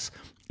Loch Ness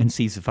and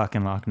sees the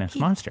fucking Loch Ness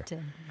Monster.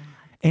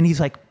 And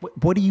he's like,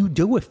 what do you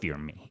do if you're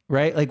me,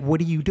 right? Like, what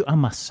do you do?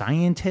 I'm a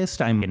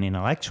scientist. I'm an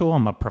intellectual.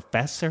 I'm a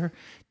professor.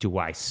 Do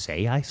I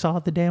say I saw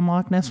the damn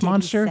Loch Ness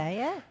Monster? Did he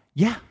say it?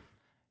 Yeah.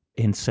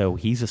 And so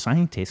he's a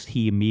scientist.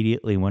 He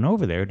immediately went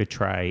over there to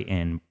try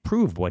and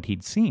prove what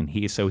he'd seen.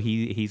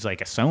 He's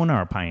like a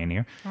sonar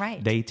pioneer.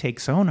 Right. They take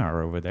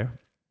sonar over there.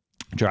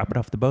 drop it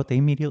off the boat. They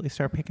immediately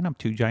start picking up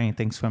two giant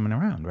things swimming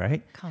around,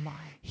 right? Come on.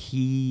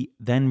 He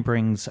then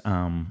brings,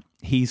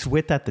 he's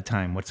with at the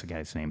time, what's the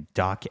guy's name?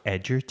 Doc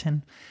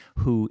Edgerton,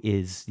 who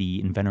is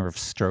the inventor of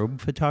strobe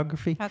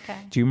photography. Okay.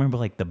 Do you remember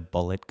like the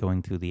bullet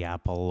going through the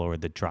apple or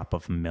the drop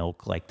of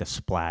milk, like the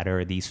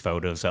splatter? These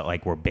photos that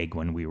like were big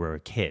when we were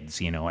kids,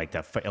 you know,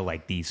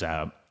 like these,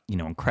 you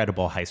know,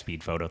 incredible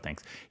high-speed photo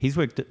things. He's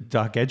with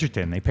Doc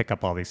Edgerton. They pick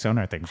up all these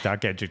sonar things.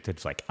 Doc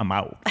Edgerton's like, I'm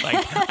out.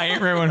 Like, I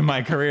ain't ruining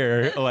my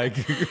career, like,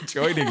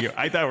 joining you.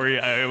 I thought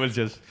it was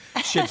just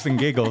shits and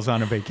giggles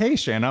on a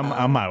vacation.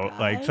 I'm out. Gosh.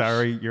 Like,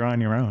 sorry, you're on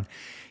your own.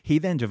 He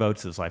then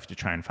devotes his life to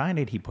try and find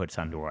it. He puts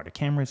underwater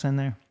cameras in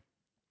there.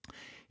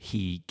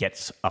 He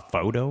gets a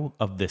photo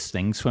of this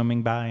thing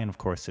swimming by, and of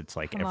course, it's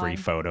like every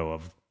photo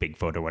of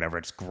Bigfoot or whatever.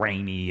 It's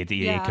grainy.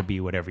 It could be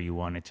whatever you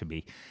want it to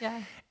be.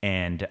 Yeah.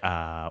 And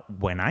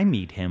when I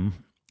meet him,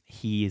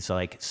 he's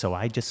like, so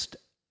I just,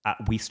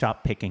 we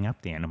stopped picking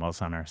up the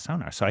animals on our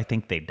sonar. So I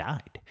think they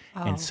died.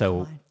 And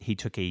so he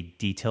took a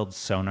detailed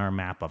sonar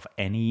map of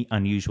any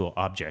unusual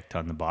object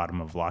on the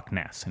bottom of Loch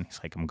Ness. And he's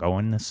like, I'm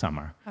going this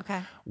summer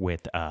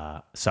with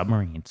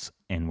submarines,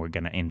 and we're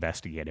going to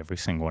investigate every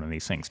single one of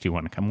these things. Do you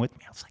want to come with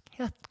me? I was like,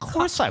 yeah, of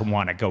course I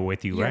want to go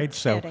with you, right?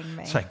 So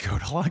I go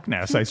to Loch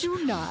Ness.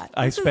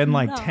 I spend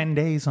like 10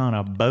 days on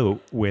a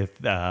boat with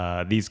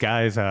these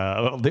guys,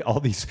 all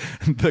these,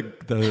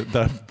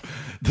 the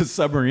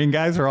submarine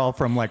guys are all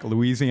from like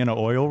Louisiana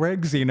oil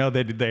rigs. You know,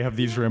 they have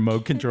these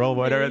remote control,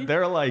 whatever.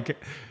 They're like,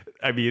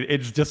 I mean,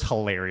 it's just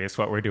hilarious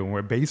what we're doing.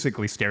 We're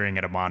basically staring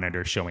at a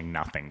monitor showing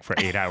nothing for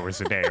 8 hours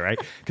a day, right?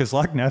 Because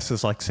Loch Ness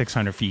is like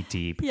 600 feet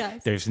deep.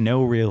 Yes. There's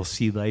no real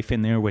sea life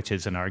in there, which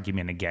is an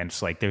argument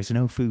against, like, there's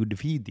no food to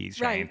feed these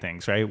giant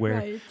things,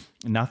 right?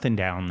 Nothing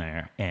down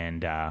there.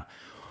 And I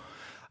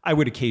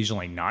would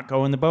occasionally not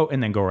go in the boat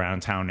and then go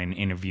around town and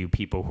interview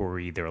people who are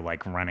either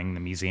like running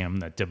the museum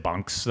that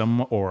debunks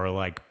them, or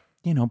like,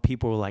 you know,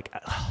 people were like,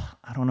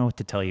 I don't know what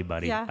to tell you,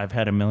 buddy. Yeah. I've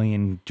had a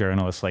million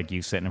journalists like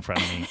you sitting in front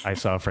of me. I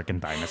saw a freaking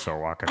dinosaur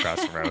walk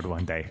across the road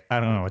one day. I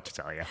don't know what to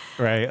tell you,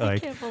 right? I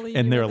can't believe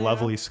and their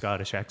lovely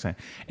Scottish accent.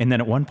 And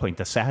then at one point,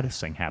 the saddest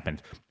thing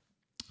happened.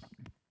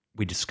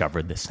 We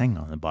discovered this thing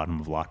on the bottom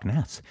of Loch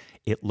Ness.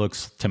 It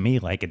looks to me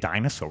like a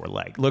dinosaur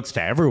leg. Looks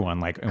to everyone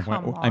like,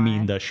 I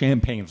mean, the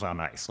champagne's on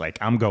ice. Like,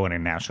 I'm going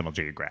in National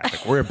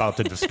Geographic. We're about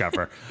to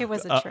discover. It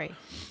was a tree.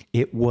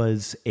 It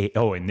was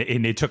and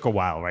it took a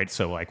while, right?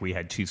 So like we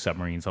had two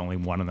submarines. Only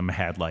one of them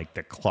had like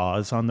the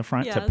claws on the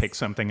front to pick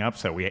something up.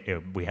 So we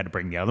had to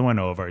bring the other one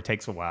over. It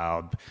takes a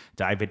while,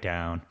 dive it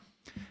down.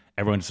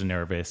 Everyone's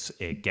nervous.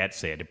 It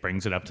gets it. It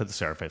brings it up to the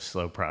surface.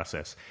 Slow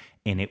process.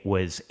 And it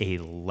was a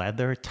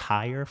leather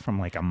tire from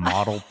like a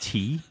Model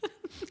T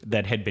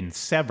that had been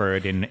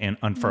severed and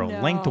unfurled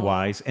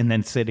lengthwise, and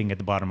then sitting at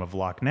the bottom of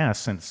Loch Ness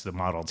since the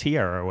Model T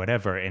era or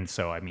whatever. And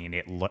so, I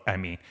mean,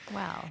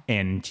 wow.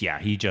 And yeah,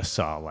 he just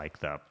saw like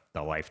the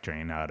life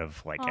drain out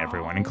of like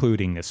everyone,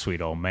 including this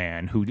sweet old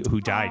man who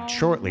died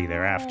shortly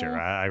thereafter.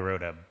 I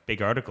wrote a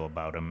big article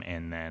about him,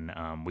 and then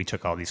we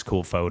took all these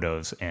cool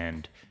photos,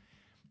 and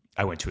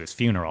I went to his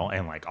funeral,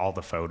 and like all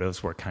the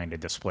photos were kind of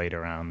displayed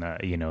around the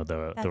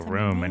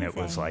room. Amazing. And it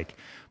was like,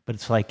 but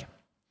it's like,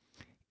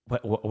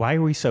 why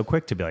are we so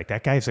quick to be like,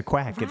 that guy's a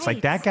quack? Right. It's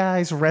like, that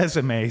guy's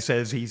resume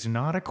says he's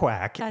not a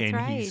quack.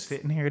 He's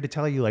sitting here to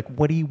tell you, like,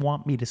 what do you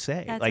want me to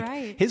say? That's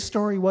like, his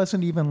story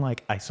wasn't even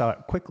like, I saw it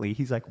quickly.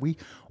 He's like, we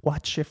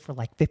watched it for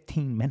like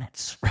 15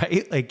 minutes,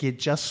 right? Like, it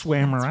just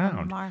swam around.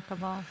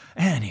 Remarkable.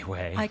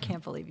 Anyway. I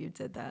can't believe you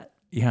did that.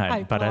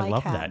 Yeah, I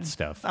love that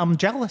stuff. I'm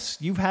jealous.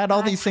 You've had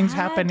all these things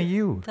happen to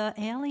you. The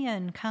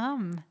alien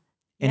come.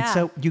 And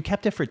so you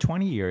kept it for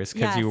 20 years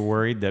because you were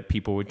worried that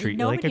people would treat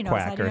you like a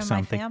quack or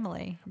something. My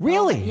family.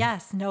 Really?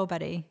 Yes,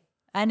 nobody.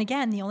 And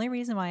again, the only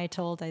reason why I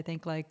told, I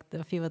think, like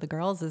a few of the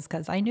girls is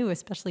because I knew,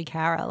 especially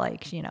Kara,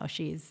 like, you know,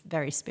 she's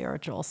very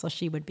spiritual. So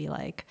she would be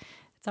like,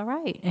 it's all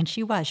right. And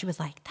she was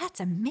like, that's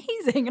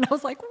amazing. And I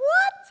was like, what?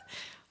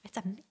 It's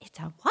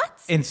a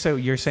what? And so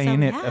you're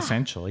saying it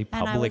essentially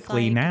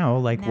publicly now,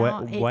 like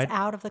what? It's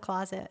out of the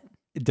closet.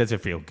 Does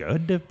it feel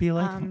good to be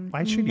like,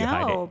 why should you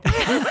hide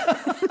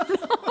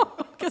it?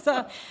 Because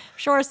I'm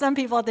sure some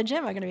people at the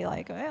gym are going to be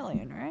like,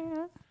 alien,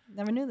 right?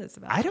 Never knew this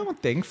about I don't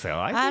think so.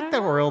 I think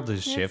the world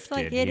has shifted.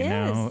 Like, it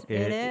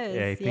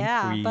is.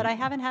 But I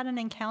haven't had an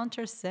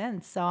encounter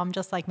since. So I'm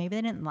just like, maybe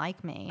they didn't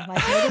like me.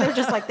 Like, maybe they're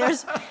just like,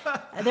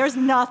 there's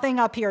nothing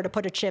up here to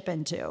put a chip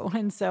into.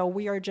 And so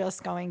we are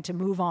just going to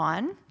move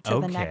on to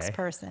the next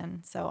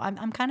person. So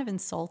I'm kind of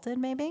insulted,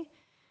 maybe,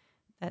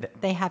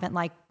 that they haven't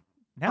like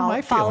now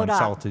I feel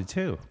insulted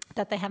too.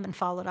 That they haven't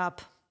followed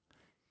up.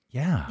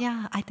 Yeah.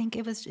 Yeah, I think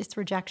it's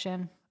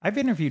rejection. I've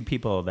interviewed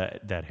people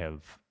that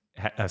have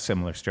a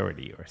similar story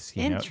to yours.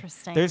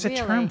 Interesting. There's a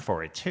term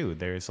for it too.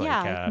 There's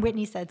like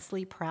Whitney said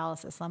sleep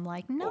paralysis. I'm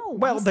like, no.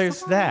 Well,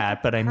 there's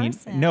that, but I mean,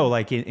 no,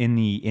 like in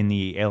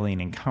the alien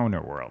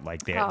encounter world,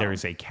 like there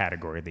is a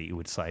category that you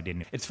would slide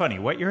in. It's funny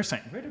what you're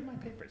saying. Where did my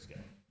papers go?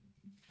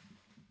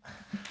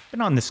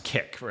 Been on this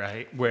kick,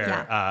 right?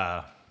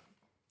 Where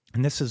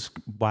and this is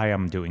why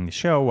I'm doing the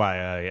show,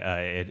 why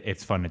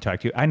it's fun to talk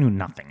to you. I knew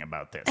nothing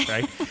about this,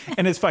 right?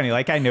 And it's funny,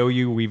 like I know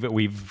you, we've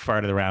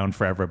farted around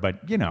forever,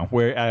 but you know,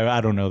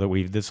 I don't know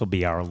that this will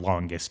be our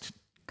longest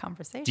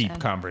Conversation. deep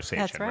conversation,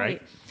 That's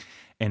right.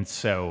 And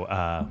so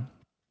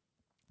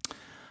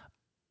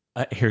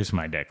here's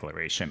my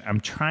declaration. I'm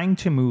trying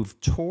to move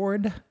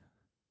towards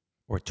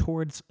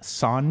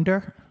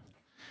Sonder.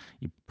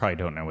 You probably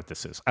don't know what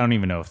this is. I don't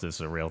even know if this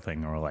is a real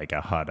thing or like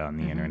a hot on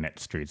the internet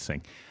streets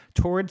thing.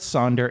 Towards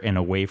Sonder and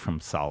away from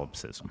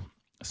solipsism.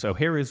 So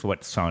here is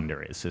what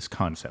Sonder is, this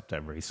concept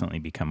I've recently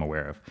become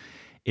aware of.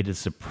 It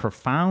is a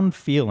profound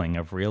feeling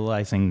of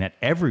realizing that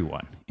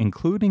everyone,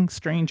 including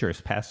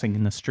strangers passing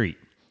in the street,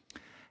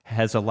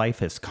 has a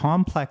life as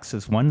complex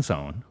as one's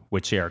own,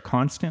 which they are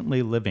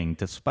constantly living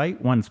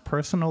despite one's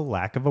personal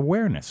lack of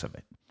awareness of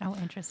it. Oh,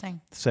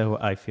 interesting. So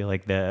I feel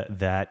like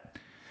that's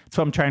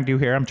what I'm trying to do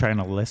here. I'm trying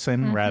to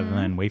listen rather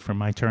than wait for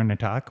my turn to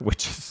talk,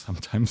 which is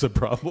sometimes a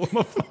problem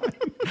of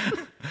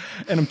mine.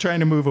 And I'm trying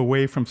to move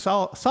away from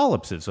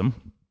solipsism,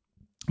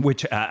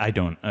 which I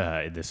don't,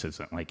 this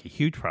isn't like a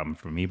huge problem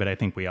for me, but I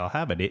think we all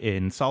have it.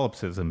 In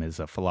solipsism is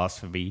a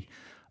philosophy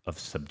of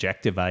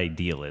subjective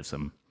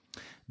idealism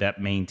that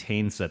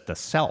maintains that the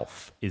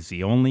self is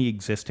the only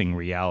existing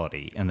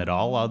reality and that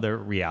all other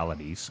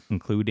realities,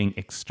 including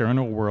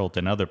external world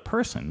and other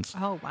persons,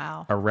 Oh,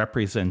 wow. are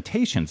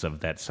representations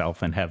of that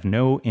self and have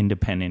no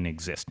independent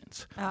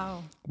existence.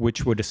 Oh,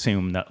 Which would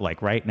assume that,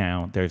 like right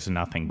now, there's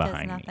nothing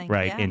behind me, nothing,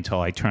 right? yeah.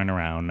 Until I turn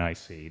around and I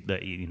see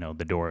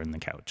the door and the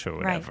couch or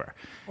whatever.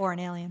 right. Or an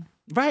alien.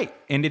 Right.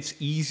 And it's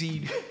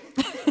easy.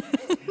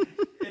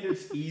 And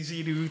it's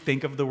easy to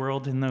think of the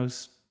world in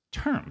those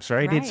terms,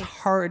 right? It's Right.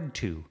 hard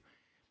to.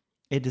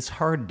 It is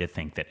hard to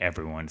think that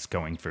everyone's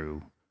going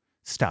through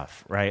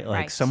stuff, right? Like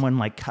Right. someone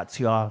like cuts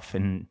you off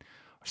and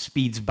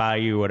speeds by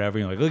you, whatever.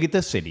 You're like, look at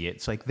this idiot.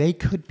 It's like they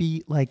could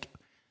be like,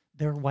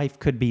 their wife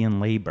could be in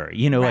labor.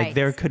 You know, like Right.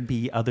 there could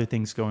be other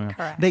things going on.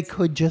 Correct. They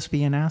could just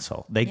be an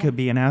asshole. They could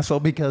be an asshole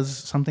because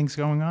something's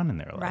going on in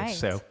their life. Right.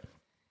 So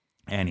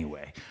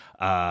anyway,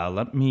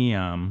 let me,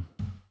 I'm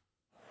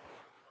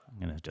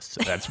gonna just,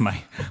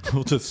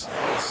 we'll just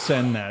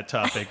send that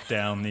topic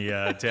down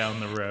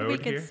the road We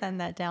could here.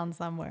 send that down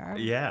somewhere.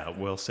 Yeah,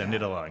 we'll send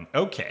it along.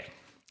 Okay,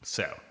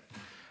 so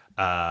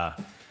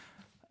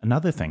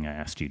another thing I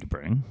asked you to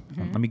bring,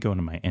 let me go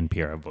into my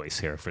NPR voice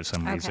here for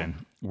some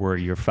reason, were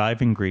your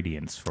 5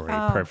 ingredients for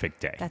a perfect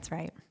day. That's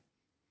right.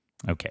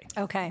 Okay,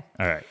 Okay.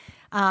 all right.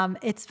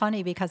 It's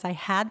funny because I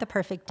had the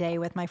perfect day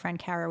with my friend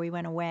Kara. We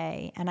went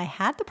away and I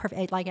had the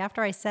perfect, like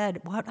after I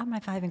said, what are my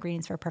 5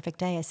 ingredients for a perfect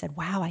day? I said,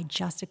 wow, I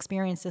just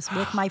experienced this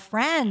with my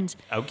friend.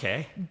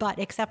 Okay, But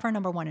except for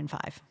number 1 and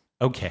 5,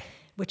 okay.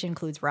 which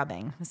includes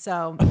rubbing.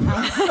 So,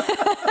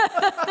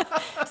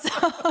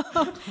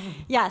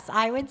 yes,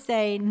 I would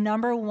say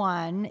number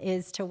 1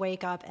 is to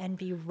wake up and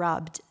be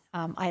rubbed.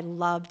 I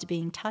loved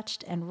being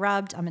touched and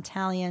rubbed. I'm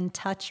Italian.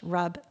 Touch,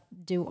 rub,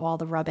 do all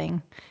the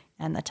rubbing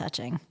and the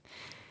touching.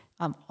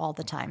 All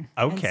the time.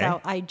 Okay.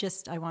 And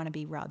so I want to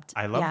be rubbed.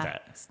 I love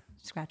that.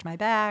 Scratch my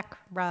back,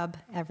 rub,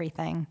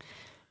 everything.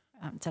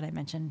 Did I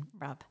mention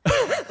rub?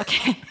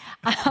 Okay.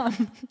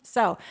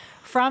 So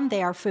from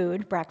there,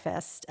 food,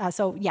 breakfast.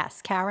 So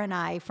yes, Kara and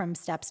I from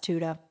steps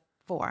 2 to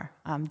 4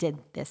 did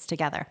this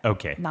together.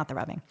 Okay. Not the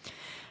rubbing.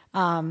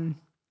 I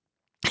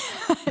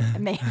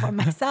made for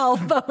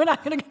myself, but we're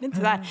not going to get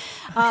into that.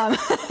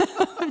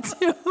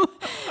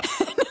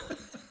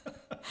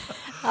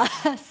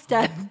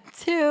 Step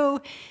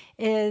 2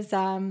 is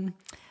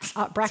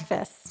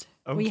breakfast.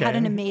 We had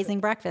an amazing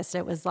breakfast.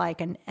 It was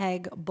like an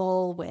egg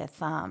bowl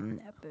with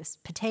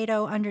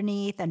potato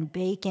underneath and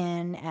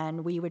bacon,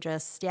 and we would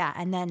just,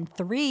 And then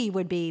 3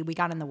 would be, we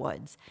got in the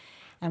woods.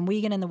 And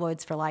we get in the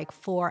woods for like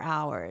 4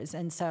 hours.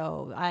 And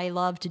so I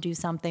love to do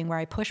something where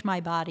I push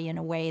my body in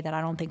a way that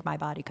I don't think my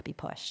body could be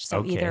pushed.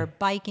 So either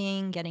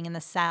biking, getting in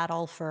the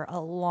saddle for a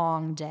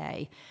long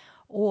day,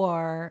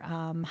 or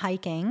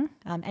hiking,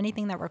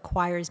 anything that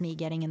requires me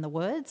getting in the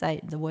woods.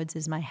 The woods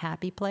is my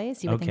happy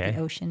place. You would think the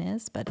ocean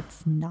is, but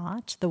it's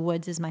not. The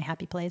woods is my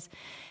happy place.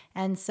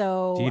 And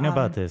so... Do you know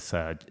about this,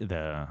 I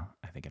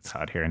think it's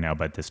hot here now,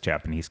 but this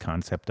Japanese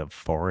concept of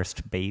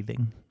forest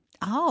bathing?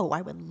 Oh, I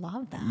would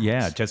love that.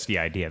 Yeah, just the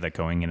idea that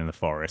going into the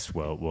forest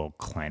will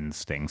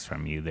cleanse things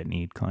from you that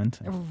need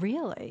cleansing.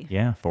 Really?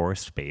 Yeah,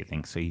 forest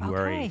bathing. So you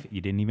you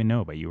didn't even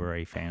know, but you were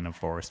a fan of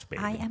forest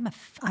bathing.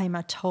 I'm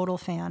a total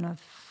fan of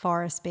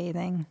forest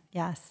bathing.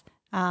 Yes.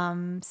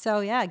 So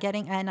yeah,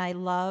 and I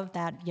love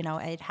that,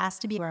 it has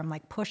to be where I'm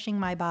like pushing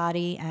my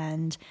body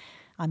and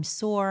I'm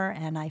sore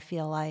and I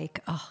feel like,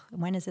 oh,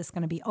 when is this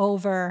going to be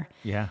over?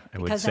 Yeah, I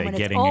would Because say when it's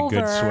getting a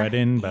good over- sweat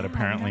in, but Yeah,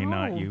 apparently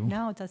not you.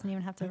 No, it doesn't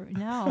even have to.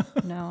 No,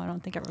 I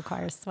don't think it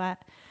requires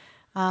sweat.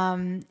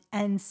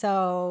 And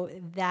so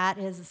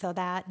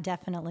that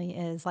definitely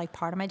is like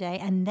part of my day.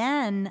 And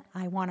then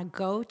I want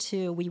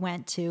to we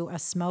went to a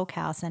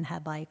smokehouse and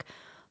had like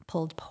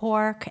pulled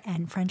pork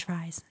and French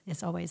fries.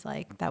 It's always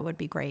like, that would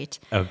be great.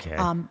 Okay.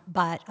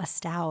 But a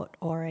stout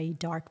or a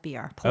dark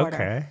beer, porter.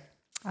 Okay.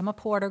 I'm a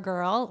porter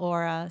girl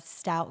or a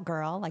stout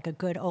girl, like a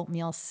good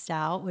oatmeal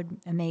stout would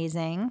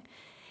amazing.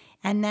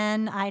 And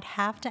then I'd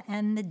have to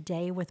end the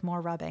day with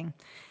more rubbing.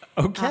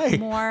 Okay.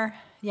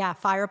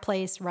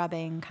 Fireplace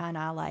rubbing, kind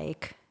of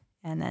like,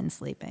 and then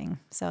sleeping.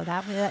 So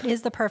that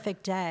is the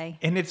perfect day.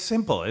 And it's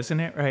simple, isn't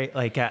it? Right?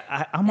 Like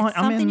I'm It's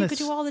in something you this,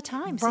 could do all the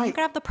time. So right. you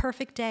could have the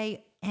perfect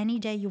day any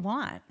day you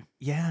want.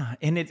 Yeah,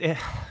 and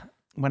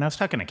when I was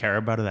talking to Kara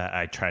about it,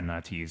 I tried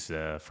not to use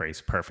the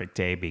phrase "perfect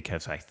day"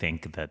 because I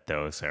think that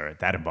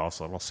that involves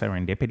a little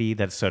serendipity.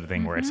 That sort of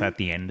thing where it's at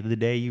the end of the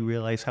day you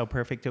realize how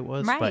perfect it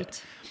was. Right.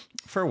 But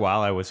for a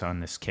while, I was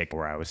on this kick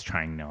where I was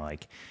trying to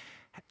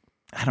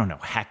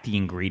hack the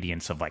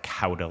ingredients of like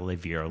how to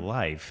live your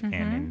life,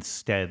 and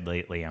instead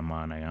lately I'm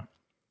on a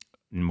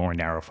more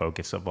narrow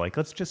focus of like,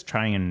 let's just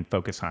try and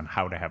focus on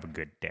how to have a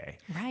good day.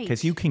 Right.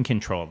 Because you can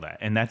control that.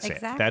 And that's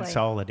Exactly. it. That's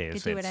all it is. You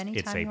can do it anytime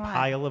it's a you want.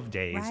 pile of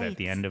days Right. at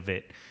the end of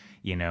it,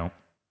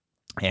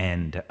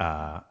 and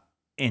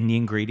the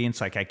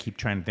ingredients, like I keep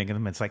trying to think of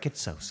them. It's like, it's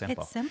so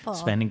simple. It's simple.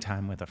 Spending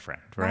time with a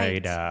friend,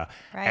 right? Right.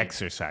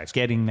 Exercise,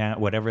 getting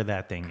whatever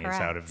that thing is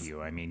out of Correct.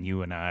 you. I mean,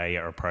 you and I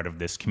are part of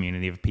this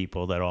community of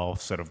people that all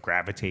sort of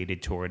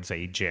gravitated towards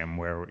a gym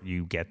where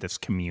you get this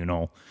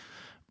communal,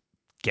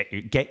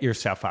 get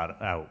yourself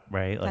out,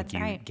 right? Like That's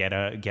you right. get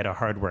a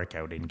hard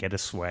workout in, get a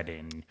sweat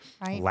in,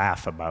 Right.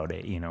 laugh about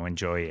it,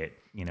 enjoy it,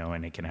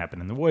 and it can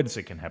happen in the woods,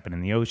 it can happen in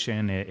the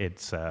ocean.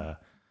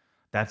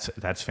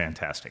 That's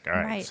fantastic. All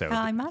right. Right. So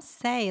I must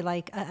say,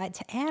 like,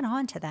 to add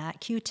on to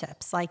that,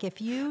 Q-tips. Like,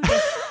 if you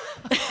just,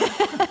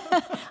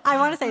 I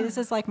want to say this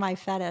is like my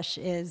fetish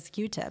is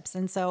Q-tips.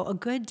 And so a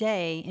good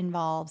day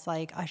involves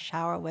like a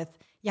shower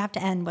you have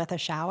to end with a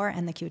shower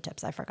and the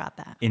Q-tips. I forgot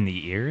that. in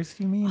the ears,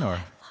 you mean? Or I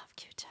love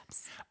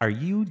Q-tips. are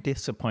you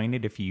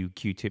disappointed if you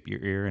Q-tip your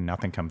ear and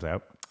nothing comes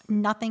out?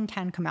 Nothing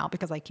can come out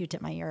because I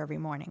Q-tip my ear every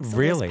morning. So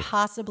Really? there's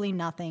possibly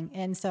nothing.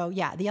 And so,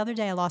 the other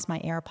day I lost my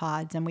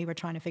AirPods and we were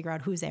trying to figure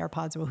out whose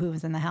AirPods were who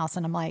was in the house.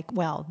 And I'm like,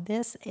 well,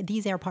 these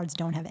AirPods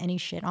don't have any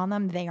shit on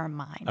them. They are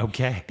mine.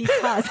 Okay.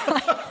 Because I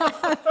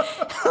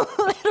have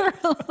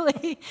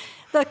literally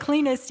the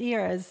cleanest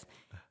ears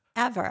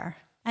ever.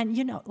 And,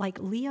 like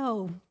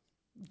Leo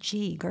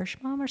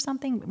Gershbaum or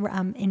something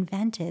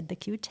invented the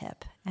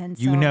Q-tip. And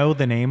so You know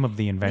the name of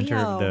the inventor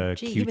Leo of the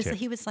G, Q-tip?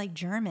 he was like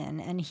German,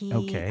 and he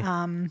Okay.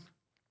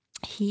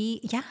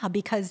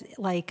 because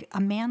like a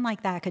man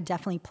like that could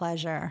definitely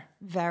pleasure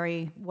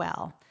very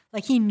well.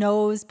 Like he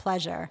knows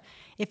pleasure.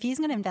 If he's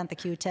going to invent the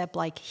Q-tip,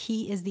 like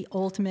he is the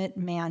ultimate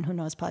man who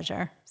knows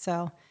pleasure.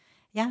 So,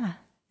 it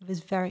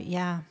was very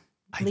I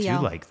Leo.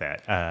 do like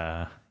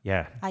that.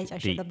 Yeah. I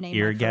should have named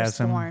my Eargasm.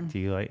 firstborn. Do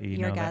you like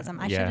Eargasm.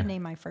 That? I Yeah. should have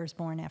named my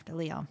firstborn after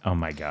Leo. Oh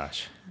my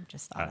gosh. I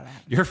just thought of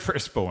that. Your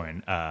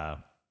firstborn.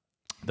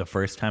 The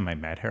first time I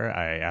met her,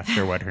 I asked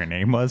her what her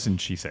name was,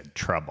 and she said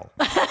Trouble.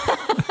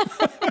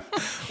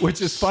 Which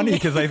is funny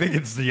because I think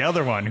it's the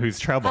other one who's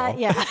Trouble.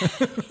 Yeah.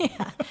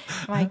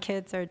 My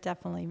kids are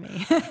definitely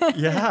me.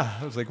 Yeah.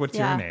 I was like, what's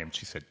your Yeah. name?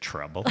 She said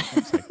Trouble. I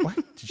was like, what?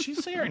 Did she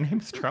say her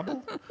name's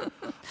Trouble?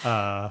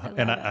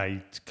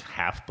 I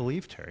half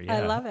believed her. Yeah. I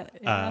love it.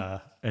 Yeah.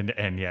 And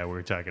we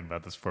were talking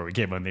about this before we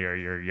came on the air.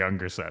 Your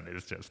younger son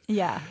is just,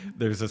 Yeah.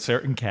 there's a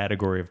certain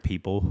category of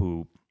people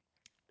who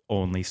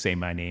only say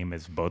my name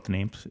as both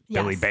names,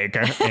 Yes. Billy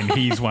Baker, and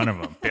he's one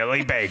of them,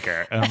 Billy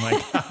Baker. And I'm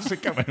like, how's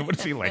it going? What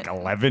is he, like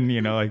 11?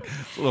 Like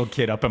a little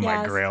kid up in my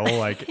Yes. grill.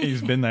 Like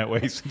he's been that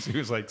way since he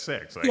was like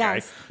 6. Like,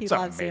 Yes, he what's up,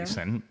 loves you.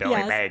 Mason? Billy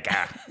Yes.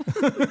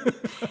 Baker.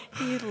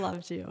 He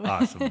loves you.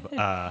 Awesome.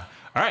 All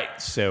right.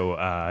 So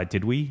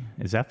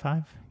is that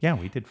 5? Yeah,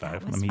 we did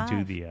 5. was Let me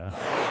 5. do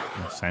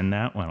we'll send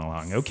that one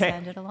along. Okay.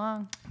 Send it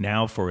along.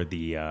 Now for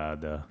the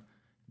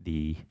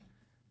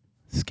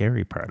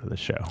scary part of the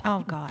show.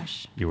 Oh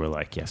gosh. You were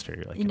like yesterday,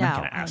 you're like, you're No, not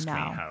going to I ask me know.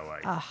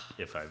 how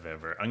if I've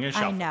ever, I'm going to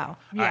shuffle. I know. them.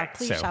 Yeah, All right,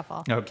 please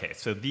shuffle. Okay,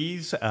 so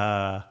these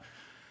are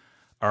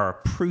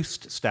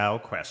Proust-style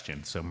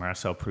questions. So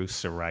Marcel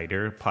Proust, a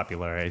writer,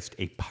 popularized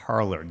a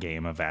parlor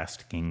game of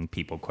asking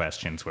people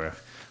questions where,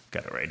 I've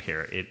got it right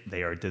here,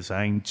 they are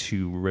designed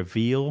to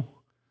reveal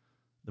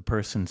the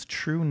person's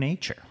true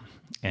nature.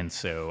 And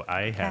so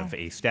I have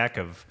a stack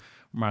of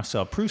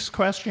Marcel Proust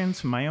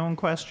questions, my own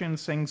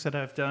questions, things that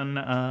I've done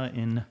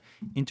in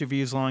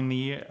interviews along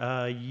the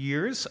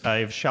years.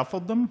 I've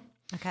shuffled them.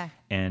 Okay.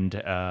 And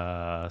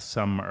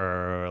some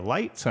are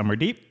light, some are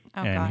deep.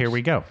 Oh, and gosh. here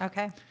we go.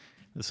 Okay.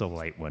 This is a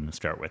light one to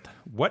start with.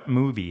 What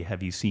movie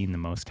have you seen the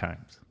most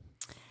times?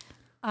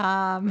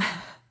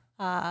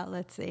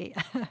 Let's see.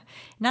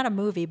 Not a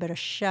movie, but a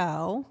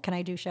show. Can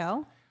I do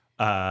show?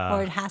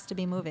 Or it has to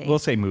be movie. We'll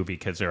say movie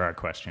because there are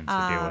questions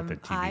to deal with the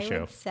TV I show.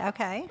 would say,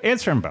 okay.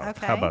 Answer them both.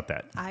 Okay. How about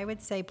that? I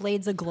would say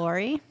Blades of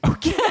Glory.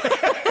 Okay.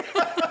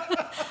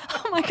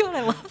 Oh my God,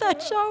 I love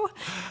that show.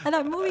 And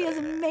that movie is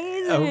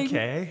amazing.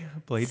 Okay.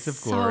 Blades of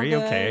So Glory.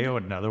 good. Okay. Oh,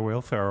 another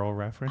Will Ferrell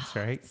reference,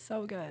 right?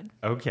 So good.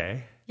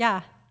 Okay.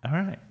 Yeah. All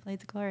right.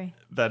 Blades of Glory.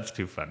 That's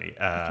too funny.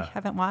 I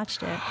haven't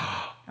watched it.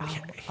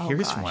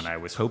 Here's gosh. one I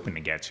was hoping to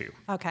get to.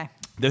 Okay.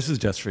 This is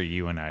just for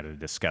you and I to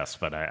discuss,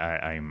 but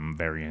I'm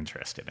very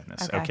interested in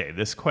this. Okay. Okay,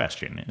 this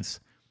question is,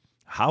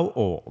 How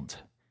old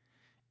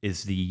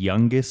is the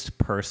youngest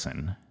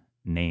person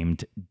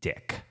named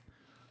Dick?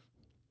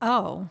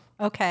 Oh,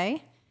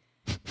 okay.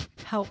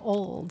 How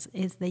old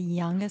is the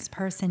youngest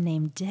person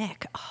named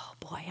Dick? Oh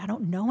boy, I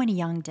don't know any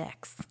young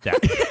Dicks.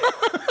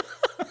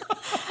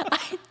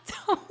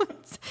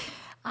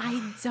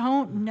 I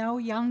don't know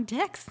young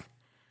Dicks.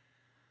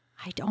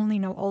 I only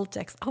know old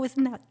Dicks. Oh,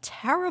 isn't that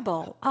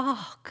terrible?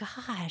 Oh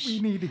gosh. We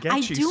need to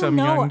get you some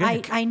young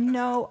Dick. I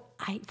know.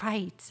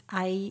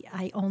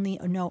 I only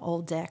know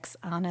old Dicks,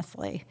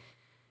 honestly.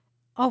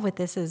 Oh, but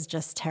this is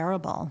just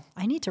terrible.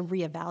 I need to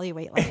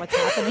reevaluate like what's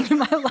happening in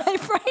my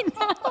life right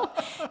now.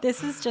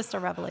 This is just a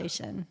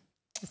revelation.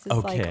 This is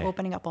like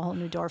opening up a whole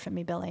new door for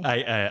me, Billy.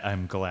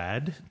 I'm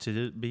glad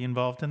to be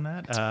involved in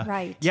that.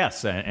 Right.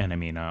 Yes, and I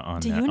mean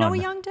on. Do you know a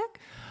young Dick?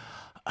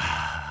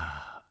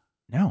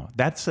 No,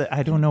 that's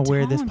I don't know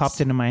where this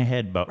popped into my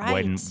head, but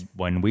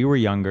when we were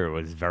younger, it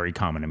was very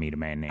common to meet a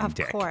man named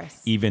Dick. Of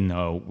course. Even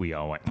though we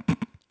all went.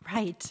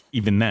 Right.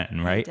 Even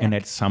then, right? And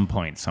at some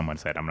point, someone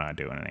said, "I'm not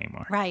doing it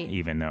anymore." Right.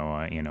 Even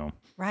though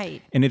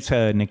Right. And it's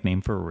a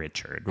nickname for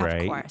Richard,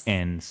 right? Of course.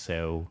 And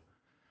so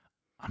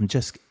I'm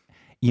just.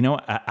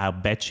 I'll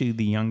bet you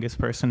the youngest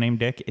person named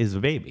Dick is a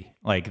baby.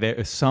 Like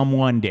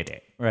someone did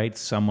it, right?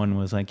 Someone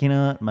was like,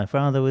 my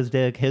father was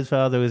Dick, his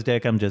father was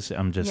Dick. I'm just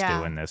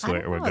doing this.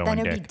 We're going then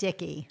Dick. It'd be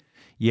Dickie.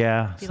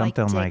 Yeah,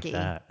 something like Dickie,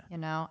 that.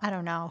 I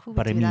don't know who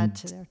would do that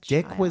to their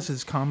Dick child. was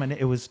as common.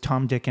 It was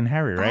Tom, Dick, and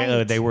Harry,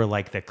 right? They were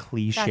like the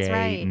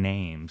cliche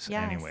names,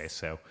 anyway.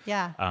 So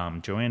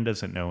Joanne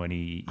doesn't know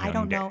any young I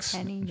don't Dicks.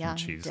 know any young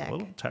She's Dick. a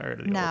little tired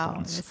of the old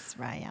ones. No, this is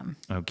where I am.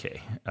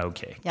 Okay,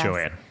 yes.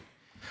 Joanne.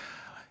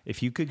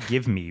 If you could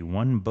give me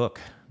one book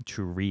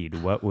to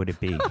read, what would it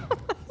be?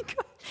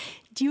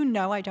 Do you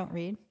know I don't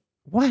read?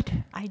 What?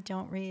 I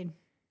don't read.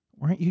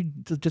 Weren't you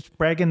just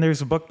bragging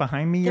there's a book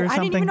behind me or something?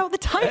 I didn't even know the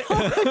title.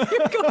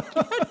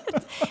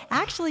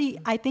 Actually,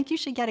 I think you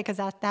should get it because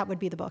that would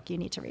be the book you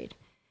need to read.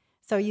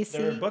 So you see.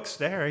 There are books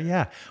there,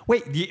 yeah.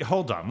 Wait,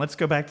 hold on. Let's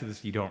go back to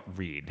this. You don't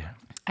read.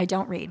 I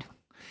don't read.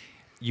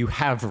 You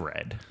have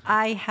read.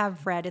 I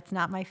have read. It's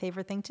not my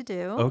favorite thing to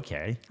do.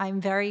 Okay.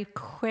 I'm very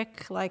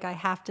quick.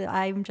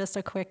 I'm just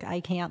a quick, I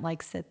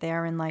can't sit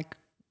there and like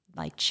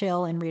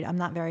chill and read. I'm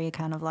not very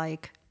kind of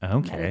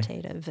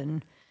meditative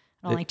and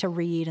I don't like to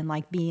read and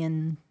be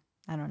in,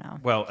 I don't know.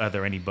 Well, are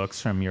there any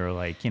books from your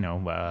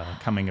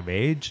coming of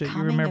age that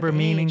you remember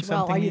meaning something?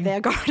 Well, Are You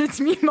There, God? It's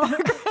Me,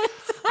 Margaret.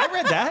 I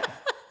read that.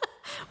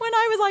 When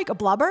I was a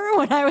blubber,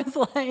 when I was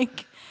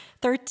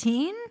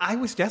 13? I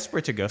was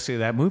desperate to go see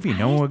that movie. Right?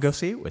 No one would go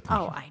see it with me.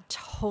 Oh, I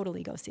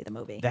totally go see the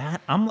movie.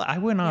 I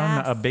went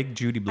on a big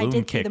Judy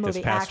Blume kick this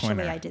past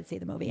winter. I did see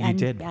the movie. You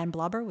did. And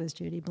Blubber was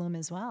Judy Blume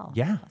as well.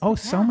 Yeah.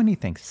 So many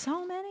things.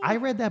 So many. I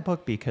read that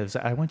book because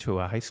I went to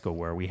a high school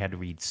where we had to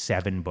read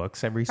 7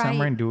 books every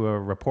summer and do a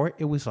report.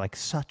 It was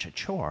such a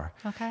chore.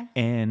 Okay.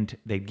 And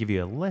they'd give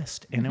you a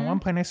list. And at one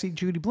point I see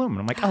Judy Blume.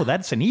 And I'm like, oh,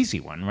 that's an easy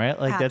one, right?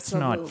 That's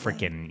not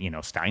freaking,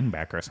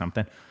 Steinbeck or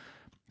something.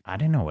 I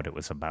didn't know what it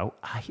was about.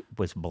 I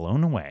was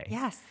blown away.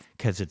 Yes.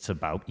 Because it's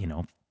about,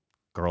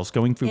 girls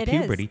going through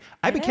puberty.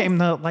 I became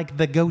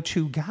the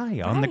go-to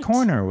guy on the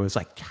corner. It was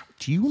like,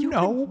 do you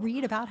know? Could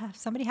read about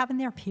somebody having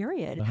their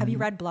period. Have you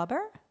read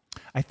Blubber?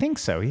 I think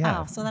so,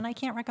 yeah. Oh, so then I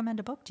can't recommend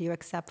a book to you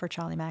except for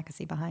Charlie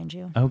Mackesy behind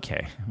you.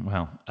 Okay.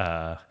 Well,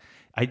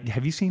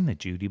 have you seen the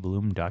Judy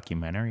Blume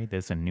documentary?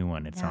 There's a new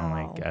one. It's on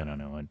I don't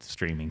know, it's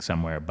streaming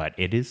somewhere, but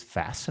it is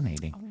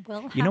fascinating.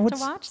 We'll have to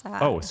watch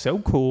that. Oh, so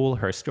cool.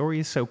 Her story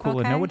is so cool.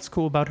 Okay. And know what's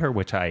cool about her,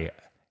 which I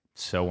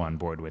so on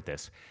board with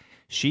this.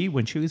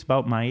 When she was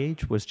about my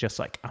age, was just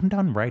like, I'm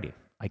done writing.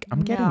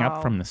 I'm getting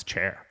up from this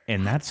chair.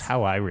 And that's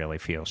how I really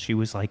feel. She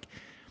was like,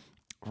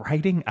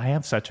 writing, I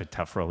have such a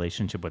tough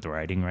relationship with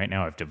writing right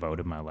now. I've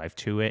devoted my life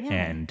to it. Yeah.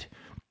 And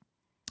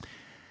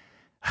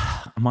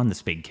I'm on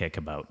this big kick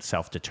about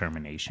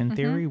self-determination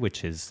theory,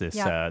 which is this,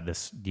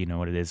 you know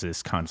what it is,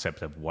 this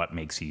concept of what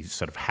makes you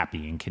sort of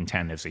happy and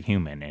content as a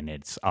human. And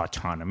it's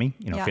autonomy,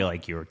 feel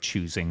like you're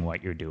choosing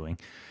what you're doing,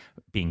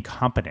 being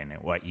competent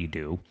at what you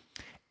do,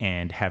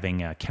 and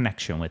having a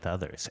connection with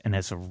others. And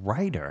as a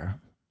writer,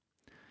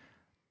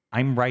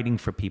 I'm writing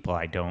for people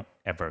I don't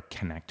ever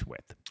connect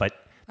with, but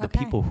the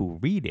people who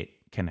read it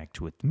connect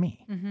with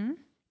me. Mm-hmm.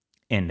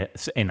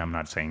 And I'm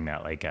not saying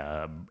that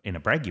in a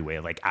braggy way.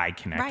 I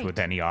connect with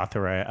any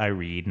author I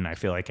read, and I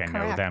feel like I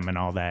know them and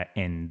all that,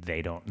 and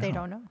they don't know. They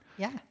don't know,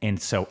 yeah. And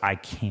so I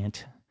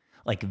can't,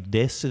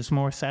 this is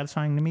more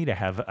satisfying to me to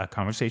have a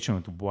conversation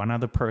with one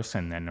other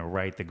person than to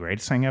write the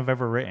greatest thing I've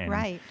ever written.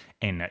 Right.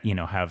 And,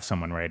 have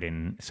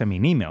someone send me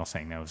an email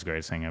saying that was the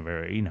greatest thing I've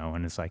ever,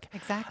 and it's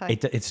exactly.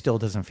 It still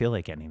doesn't feel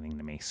like anything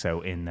to me.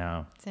 So in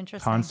the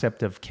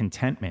concept of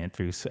contentment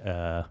through,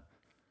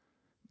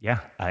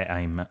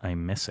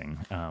 I'm missing.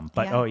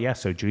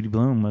 So Judy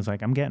Blume was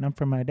like, I'm getting up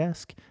from my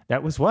desk.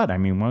 That was what?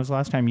 When was the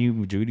last time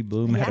Judy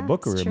Blume had a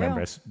book? Or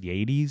remember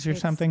the 80s or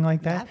something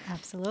like that? Yeah,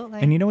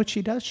 absolutely. And you know what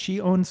she does? She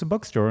owns a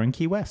bookstore in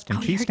Key West.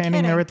 And she's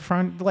standing there at the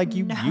front,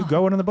 you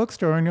go into the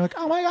bookstore and you're like,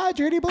 oh my God,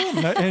 Judy Blume.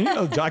 And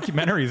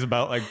documentaries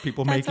about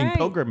people making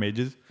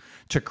pilgrimages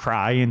to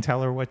cry and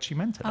tell her what she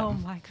meant to them. Oh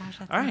my gosh,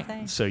 that's All right.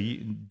 insane. So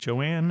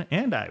Joanne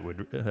and I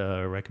would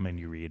recommend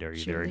you read Are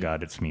You There, Truly.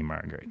 God? It's Me,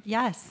 Margaret.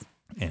 Yes.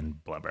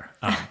 And Blubber.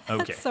 Okay.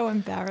 That's so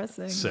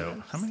embarrassing.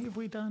 So how many have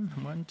we done?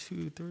 1,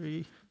 2,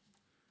 3.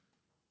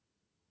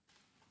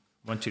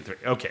 1, 2, 3.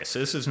 Okay, so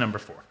this is number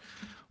 4.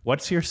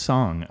 What's your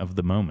song of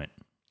the moment?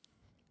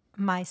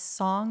 My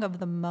song of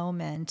the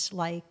moment,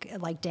 like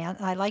dance.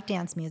 I like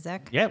dance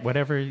music. Yeah,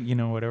 whatever,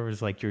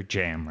 whatever's like your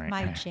jam right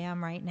My now.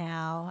 jam right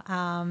now.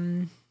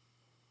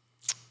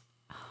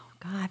 Oh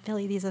God,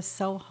 Billy, these are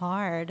so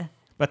hard.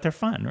 But they're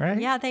fun, right?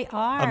 Yeah, they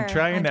are. I'm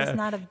trying just to.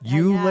 not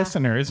You yeah.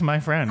 listeners, my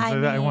friends, I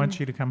mean, want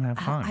you to come have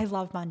fun. I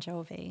love Bon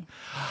Jovi.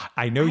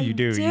 I know you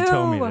do. You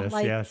told me this.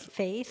 Like Yes.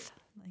 Faith.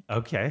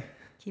 Okay.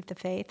 Keep the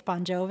Faith,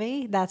 Bon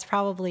Jovi. That's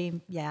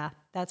probably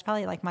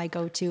like my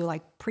go-to,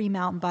 like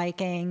pre-mountain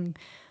biking,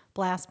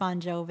 blast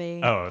Bon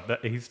Jovi. Oh,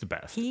 he's the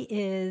best. He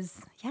is,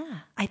 yeah.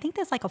 I think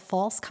there's like a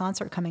false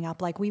concert coming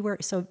up. Like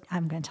so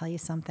I'm going to tell you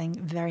something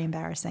very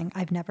embarrassing.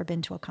 I've never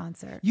been to a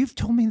concert. You've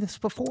told me this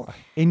before.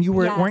 And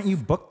weren't you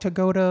booked to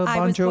go to Bon Jovi?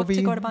 I was booked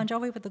to go to Bon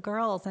Jovi with the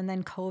girls, and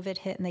then COVID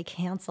hit and they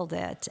canceled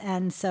it.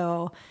 And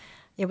so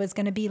it was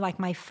going to be like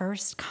my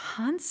first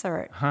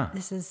concert. Huh.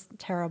 This is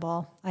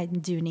terrible. I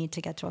do need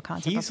to get to a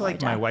concert. He's before I like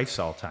die. my wife's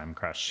all-time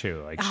crush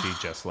too. Like she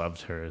just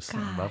loves her some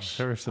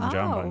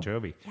John Bon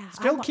Jovi. Yeah,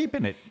 Still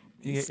keeping it.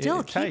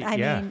 Still tight, keep. I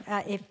yeah. mean,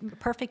 if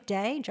perfect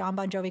day, John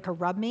Bon Jovi could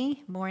rub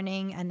me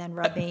morning and then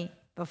rub me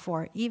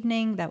before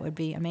evening. That would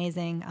be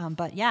amazing.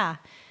 But yeah,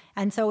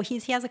 and so he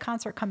has a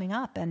concert coming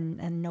up,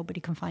 and nobody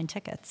can find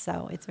tickets.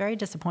 So it's very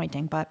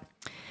disappointing. But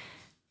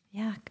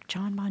yeah,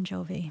 John Bon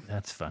Jovi.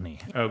 That's funny.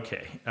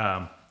 Okay.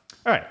 All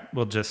right.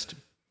 We'll just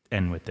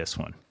end with this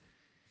one.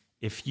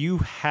 If you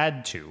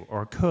had to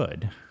or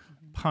could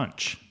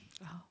punch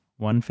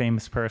one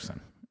famous person,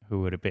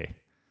 who would it be?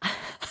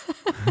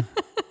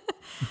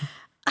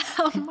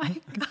 Oh my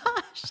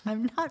gosh,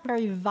 I'm not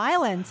very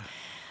violent.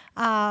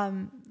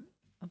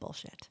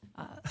 Bullshit.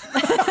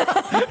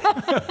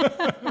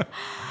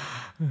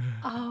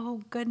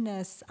 Oh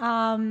goodness.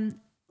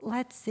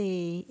 Let's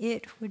see.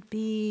 It would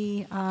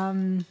be.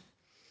 Oh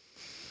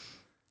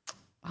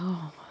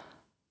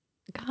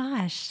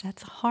gosh,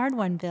 that's a hard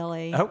one,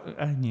 Billy. Oh,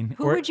 I mean,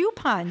 Who would you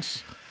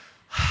punch?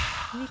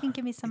 You can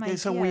give me some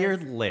there's ideas. a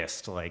weird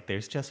list. Like,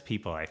 there's just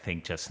people I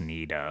think just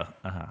need a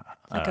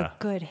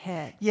good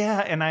hit. Yeah,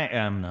 and I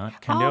am not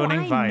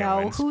condoning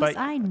violence.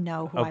 I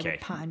know who okay. I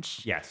would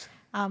punch. Yes.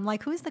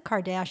 Like who's the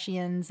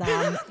Kardashians?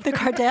 The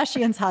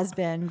Kardashians'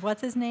 husband.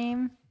 What's his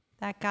name?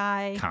 That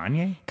guy.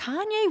 Kanye?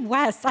 Kanye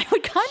West. I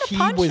would kind of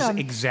punch him. He was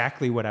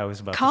exactly what I was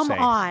about to say. Come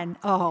on.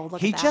 Oh, look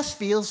at that. He just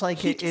feels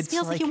like it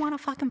feels like you want to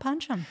fucking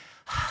punch him.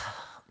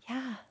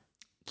 Yeah.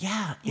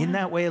 Yeah, in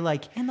that way,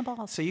 like in the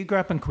balls. So you grew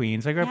up in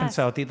Queens, I grew up in Yes.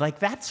 Southeast. Like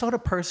that sort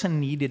of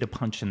person needed a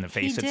punch in the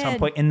face at some did.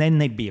 point, and then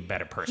they'd be a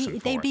better person.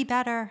 They'd be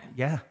better.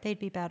 Yeah, they'd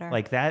be better.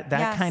 Like that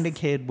Yes. kind of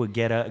kid would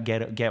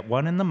get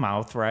one in the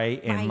mouth,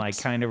 right, and Right. like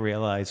kind of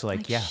realize,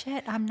 like, yeah,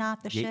 shit, I'm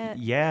not the shit.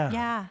 yeah,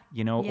 Yeah.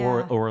 you know,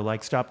 Yeah. or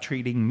like stop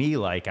treating me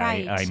like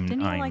Right. I'm.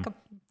 Didn't he I'm,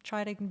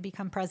 try to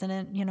become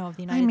president, of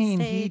the United I mean,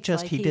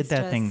 States? he did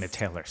that thing to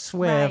Taylor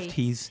Swift. Right.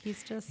 He's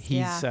he's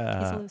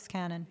a loose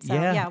cannon. So,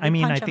 yeah, we'd I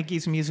mean, punch I him. think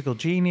he's a musical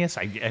genius.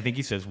 I think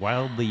he says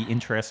wildly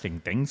interesting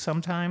things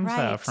sometimes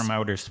Right. from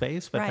outer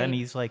space, but then Right.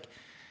 he's like,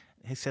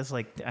 he says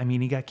like, I mean,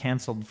 he got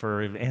canceled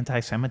for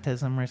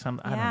anti-Semitism or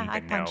something. Yeah, I don't I'd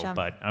even know, punch him.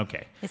 but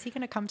okay. Is he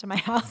going to come to my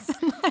house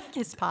and like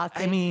his posse?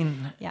 I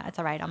mean, yeah, it's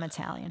all right. I'm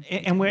Italian.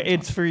 and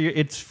it's for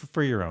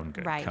your own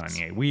good, Right.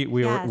 Kanye.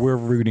 Yes. We're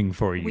rooting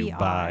for you We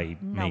by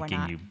are. No, we're making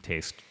not. you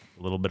taste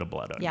a little bit of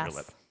blood on your Yes.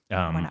 lip.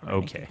 We're not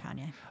rooting Okay. for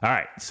Kanye. All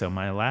right. So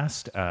my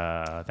last,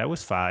 that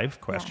was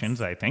 5 questions,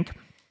 Yes. I think.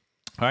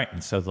 All right.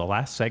 And so the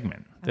last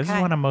segment, this is Okay.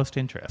 what I'm most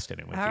interested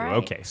in with All you. right.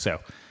 Okay. So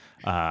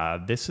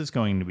this is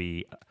going to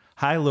be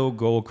high, low,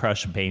 goal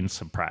crush, Bane,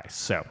 surprise.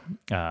 So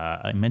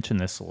I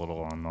mentioned this a little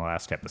on the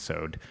last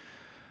episode.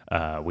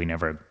 We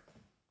never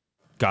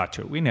got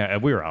to it.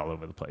 We were all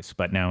over the place,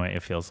 but now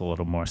it feels a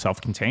little more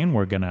self-contained.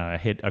 We're going to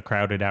hit a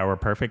crowded hour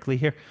perfectly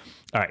here.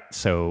 All right.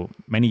 So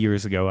many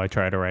years ago, I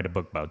tried to write a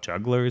book about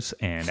jugglers.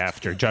 And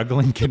after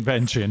juggling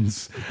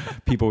conventions,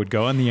 people would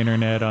go on the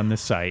internet on the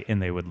site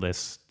and they would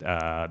list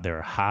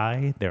their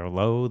high, their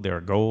low, their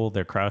goal,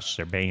 their crush,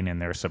 their bane,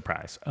 and their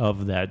surprise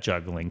of that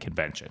juggling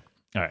convention.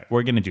 All right.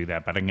 We're going to do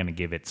that, but I'm going to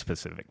give it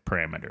specific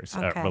parameters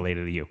Okay.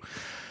 related to you.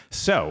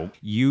 So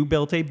you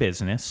built a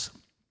business,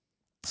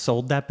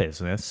 sold that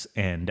business,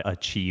 and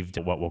achieved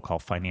what we'll call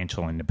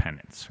financial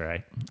independence,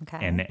 right?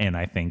 Okay. And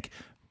I think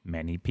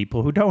many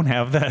people who don't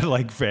have that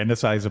like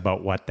fantasize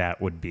about what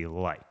that would be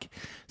like.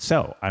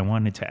 So I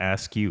wanted to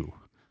ask you,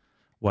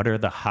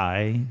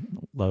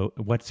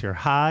 what's your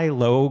high,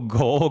 low,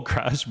 goal,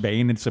 crush,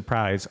 bane, and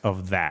surprise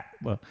of that?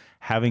 Well,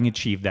 having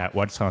achieved that,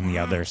 what's on the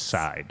other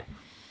side?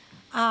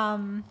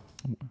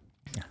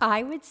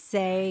 I would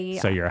say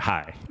So you're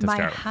high to my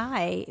start with.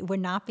 high would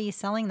not be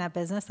selling that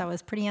business. That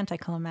was pretty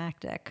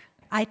anticlimactic.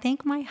 I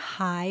think my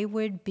high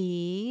would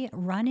be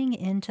running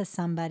into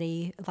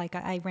somebody. Like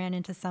I ran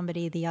into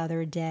somebody the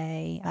other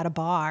day at a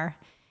bar,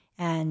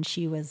 and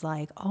she was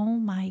like, "Oh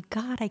my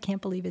God, I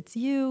can't believe it's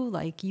you.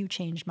 Like you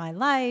changed my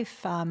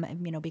life.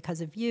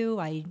 Because of you,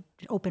 I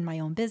opened my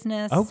own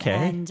business."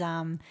 Okay.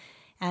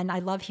 And I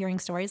love hearing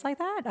stories like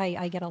that.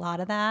 I get a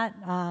lot of that,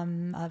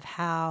 of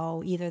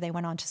how either they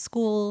went on to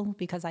school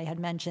because I had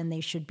mentioned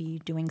they should be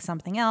doing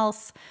something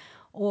else,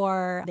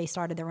 or they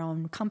started their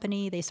own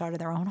company, they started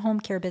their own home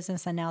care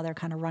business, and now they're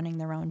kind of running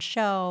their own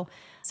show.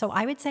 So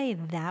I would say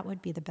that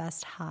would be the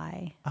best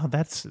high. Oh,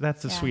 that's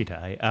a sweet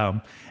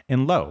high.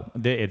 And low.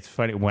 It's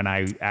funny when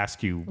I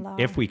asked you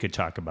if we could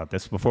talk about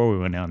this before we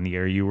went on the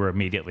air, you were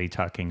immediately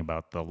talking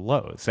about the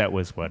lows. That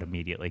was what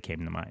immediately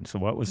came to mind. So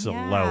what was the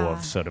low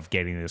of sort of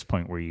getting to this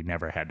point where you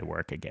never had to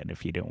work again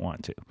if you didn't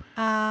want to?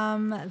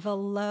 The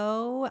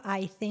low,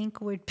 I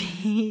think, would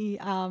be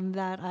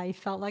that I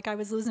felt like I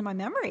was losing my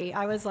memory.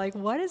 I was like,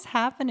 what is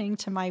happening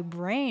to my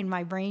brain?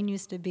 My brain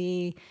used to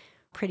be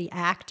pretty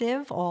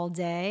active all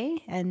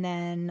day. And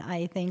then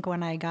I think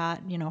when I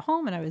got,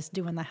 home and I was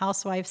doing the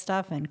housewife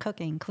stuff and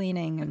cooking,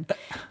 cleaning and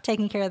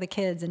taking care of the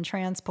kids and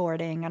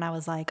transporting. And I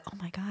was like, oh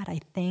my God, I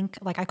think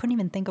like I couldn't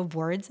even think of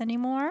words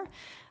anymore.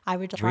 I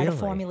would try to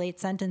formulate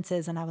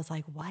sentences and I was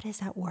like, what is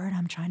that word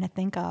I'm trying to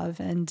think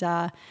of? And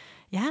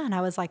and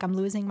I was like, I'm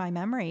losing my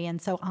memory.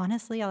 And so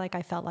honestly,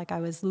 I felt like I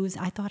was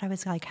I thought I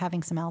was like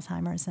having some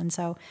Alzheimer's. And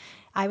so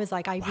I was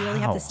like, I really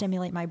have to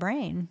stimulate my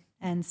brain.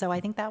 And so I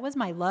think that was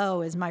my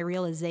low, is my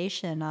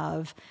realization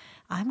of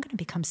I'm going to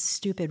become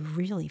stupid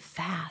really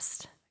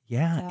fast.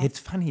 Yeah, it's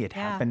funny. It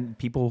happened.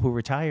 People who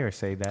retire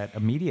say that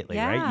immediately,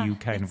 right? You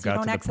kind of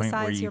got to the point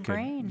where you your could.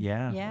 Brain.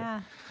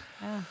 Yeah.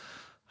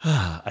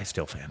 I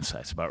still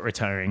fantasize about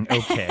retiring.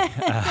 Okay.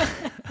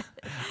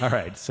 All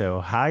right.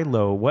 So high,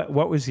 low.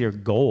 What was your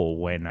goal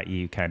when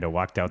you kind of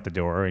walked out the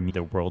door and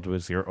the world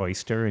was your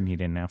oyster and you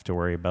didn't have to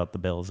worry about the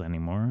bills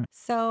anymore?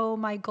 So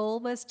my goal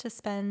was to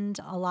spend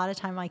a lot of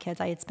time with my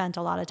kids. I had spent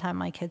a lot of time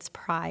with my kids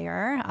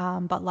prior,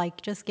 but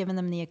like just giving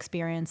them the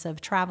experience of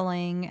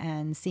traveling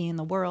and seeing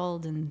the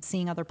world and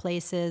seeing other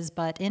places,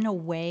 but in a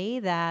way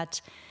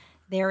that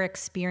they're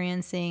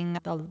experiencing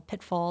the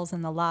pitfalls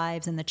and the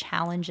lives and the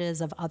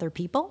challenges of other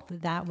people.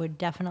 That would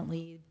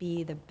definitely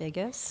be the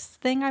biggest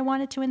thing I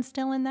wanted to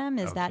instill in them,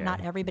 is that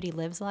not everybody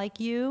lives like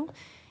you.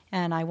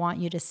 And I want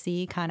you to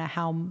see kind of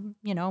how,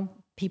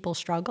 people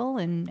struggle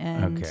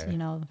and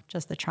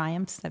just the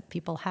triumphs that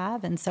people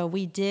have. And so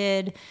we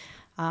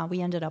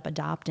ended up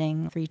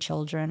adopting 3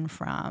 children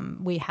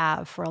we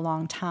have for a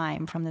long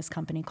time from this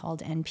company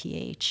called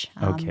NPH.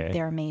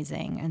 They're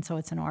amazing. And so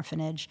it's an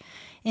orphanage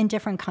in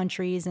different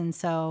countries. And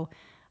so,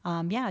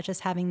 just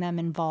having them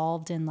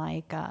involved in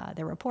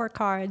their report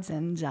cards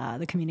and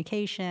the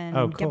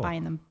communication,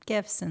 buying them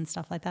gifts and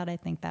stuff like that. I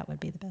think that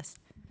would be the best.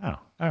 Oh,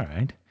 all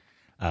right.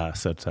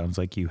 So it sounds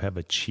like you have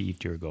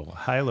achieved your goal.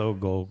 High-low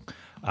goal,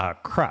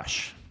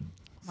 crush.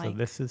 So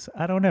this is,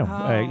 I don't know.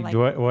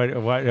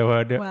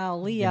 What?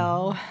 Well,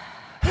 Leo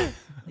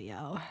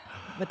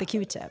with the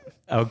Q-tip.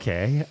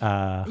 Okay.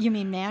 You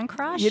mean man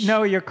crush?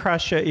 Your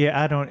crush.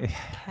 I don't,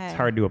 it's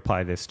hard to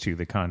apply this to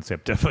the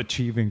concept of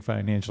achieving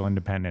financial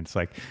independence.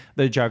 Like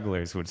the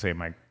jugglers would say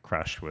my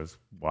crush was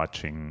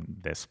watching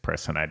this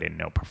person I didn't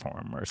know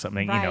perform or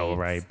something,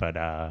 right? But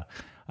I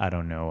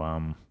don't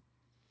know.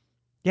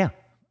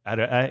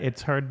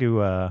 It's hard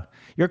to.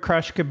 Your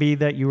crush could be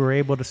that you were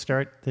able to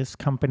start this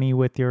company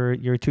with your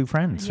 2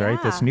 friends,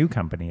 right? This new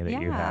company that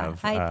you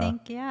have.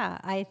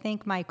 I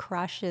think my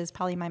crush is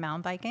probably my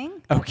mountain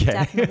biking. Okay,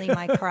 that's definitely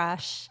my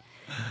crush.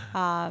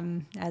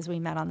 As we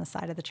met on the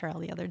side of the trail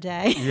the other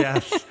day.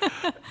 Yes.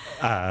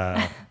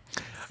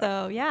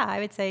 So I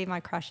would say my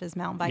crush is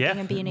mountain biking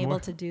and being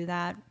able to do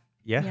that.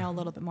 A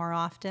little bit more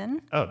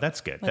often. Oh, that's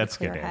good. That's a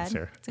good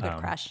answer. It's a good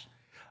crush.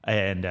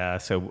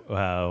 And so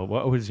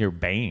what was your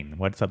bane?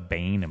 What's a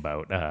bane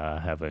about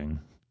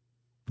having,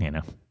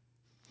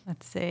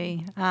 Let's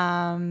see.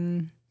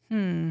 Gosh.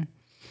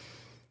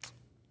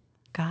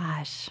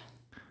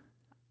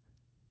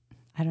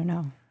 I don't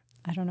know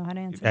how to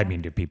answer that. I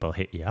mean, do people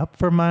hit you up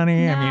for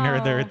money? No, I mean,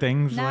 are there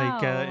things in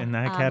that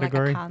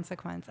category? Like a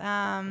consequence.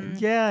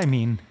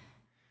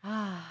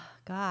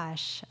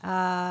 Gosh.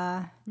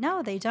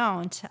 No, they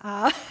don't.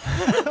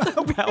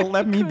 Well,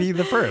 let me be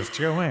the first,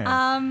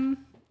 Joanne.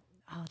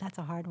 That's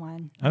a hard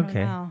one. I don't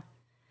know.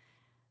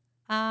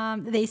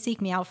 They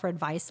seek me out for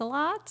advice a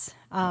lot,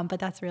 but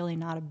that's really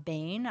not a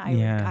bane.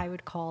 I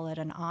would call it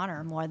an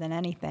honor more than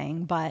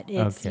anything. But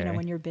it's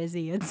when you're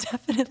busy, it's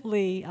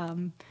definitely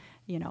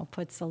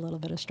puts a little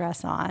bit of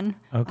stress on.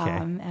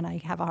 And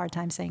I have a hard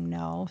time saying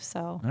no.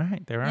 So all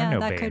right, there are no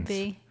that banes.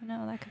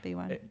 That could be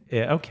one.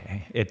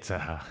 Okay, it's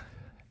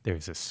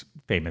there's this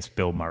famous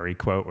Bill Murray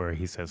quote where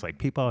he says, like,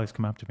 people always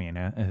come up to me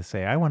and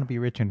say, I want to be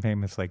rich and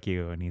famous like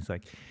you. And he's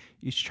like,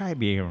 you should try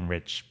being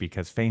rich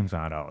because fame's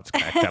not all it's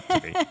cracked up to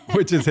be,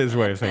 which is his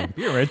way of saying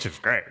being rich is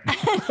great.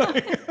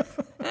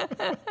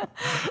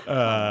 All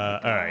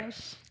right.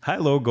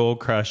 High-low,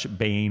 Gold Crush,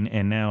 Bane,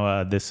 and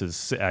now this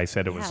is, I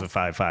said it was the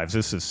 5-5s.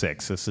 This is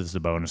 6. This is the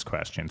bonus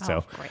question.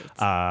 So,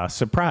 great.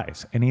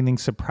 surprise. Anything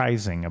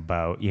surprising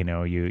about,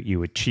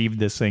 you achieved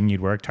this thing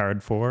you'd worked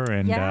hard for,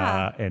 and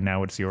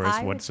now it's yours.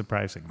 What's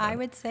surprising about I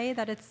would say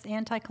that it's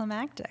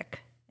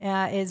anticlimactic.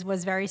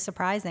 Was very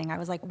surprising. I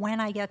was like, when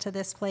I get to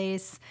this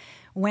place,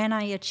 when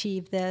I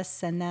achieve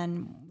this, and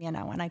then,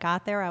 when I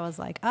got there, I was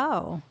like,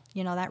 oh,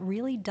 that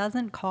really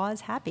doesn't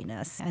cause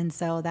happiness. And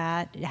so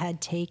that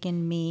had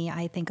taken me,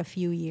 I think, a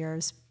few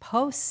years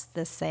post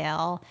the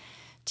sale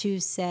to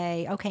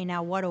say, okay,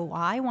 now what do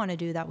I want to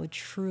do that would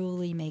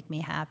truly make me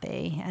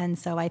happy? And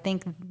so I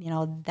think,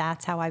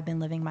 that's how I've been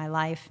living my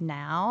life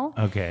now.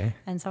 Okay.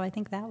 And so I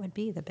think that would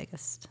be the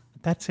biggest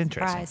That's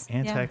interesting.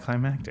 surprise.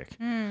 Anticlimactic.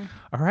 Yeah.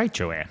 All right,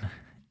 Joanne.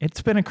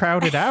 It's been a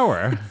crowded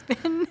hour.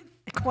 It's been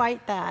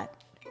quite that.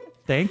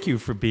 Thank you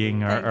for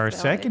being our Billy.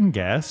 second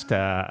guest.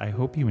 I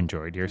hope you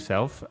enjoyed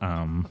yourself.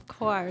 Of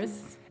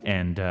course.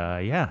 And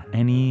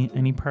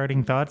any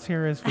parting thoughts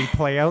here as we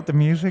play out the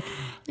music?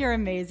 You're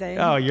amazing.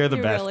 Oh, you're the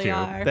best really too.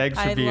 Are.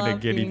 Thanks for being a love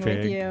guinea being pig.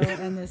 with you,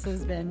 and this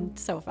has been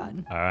so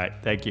fun. All right,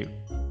 thank you.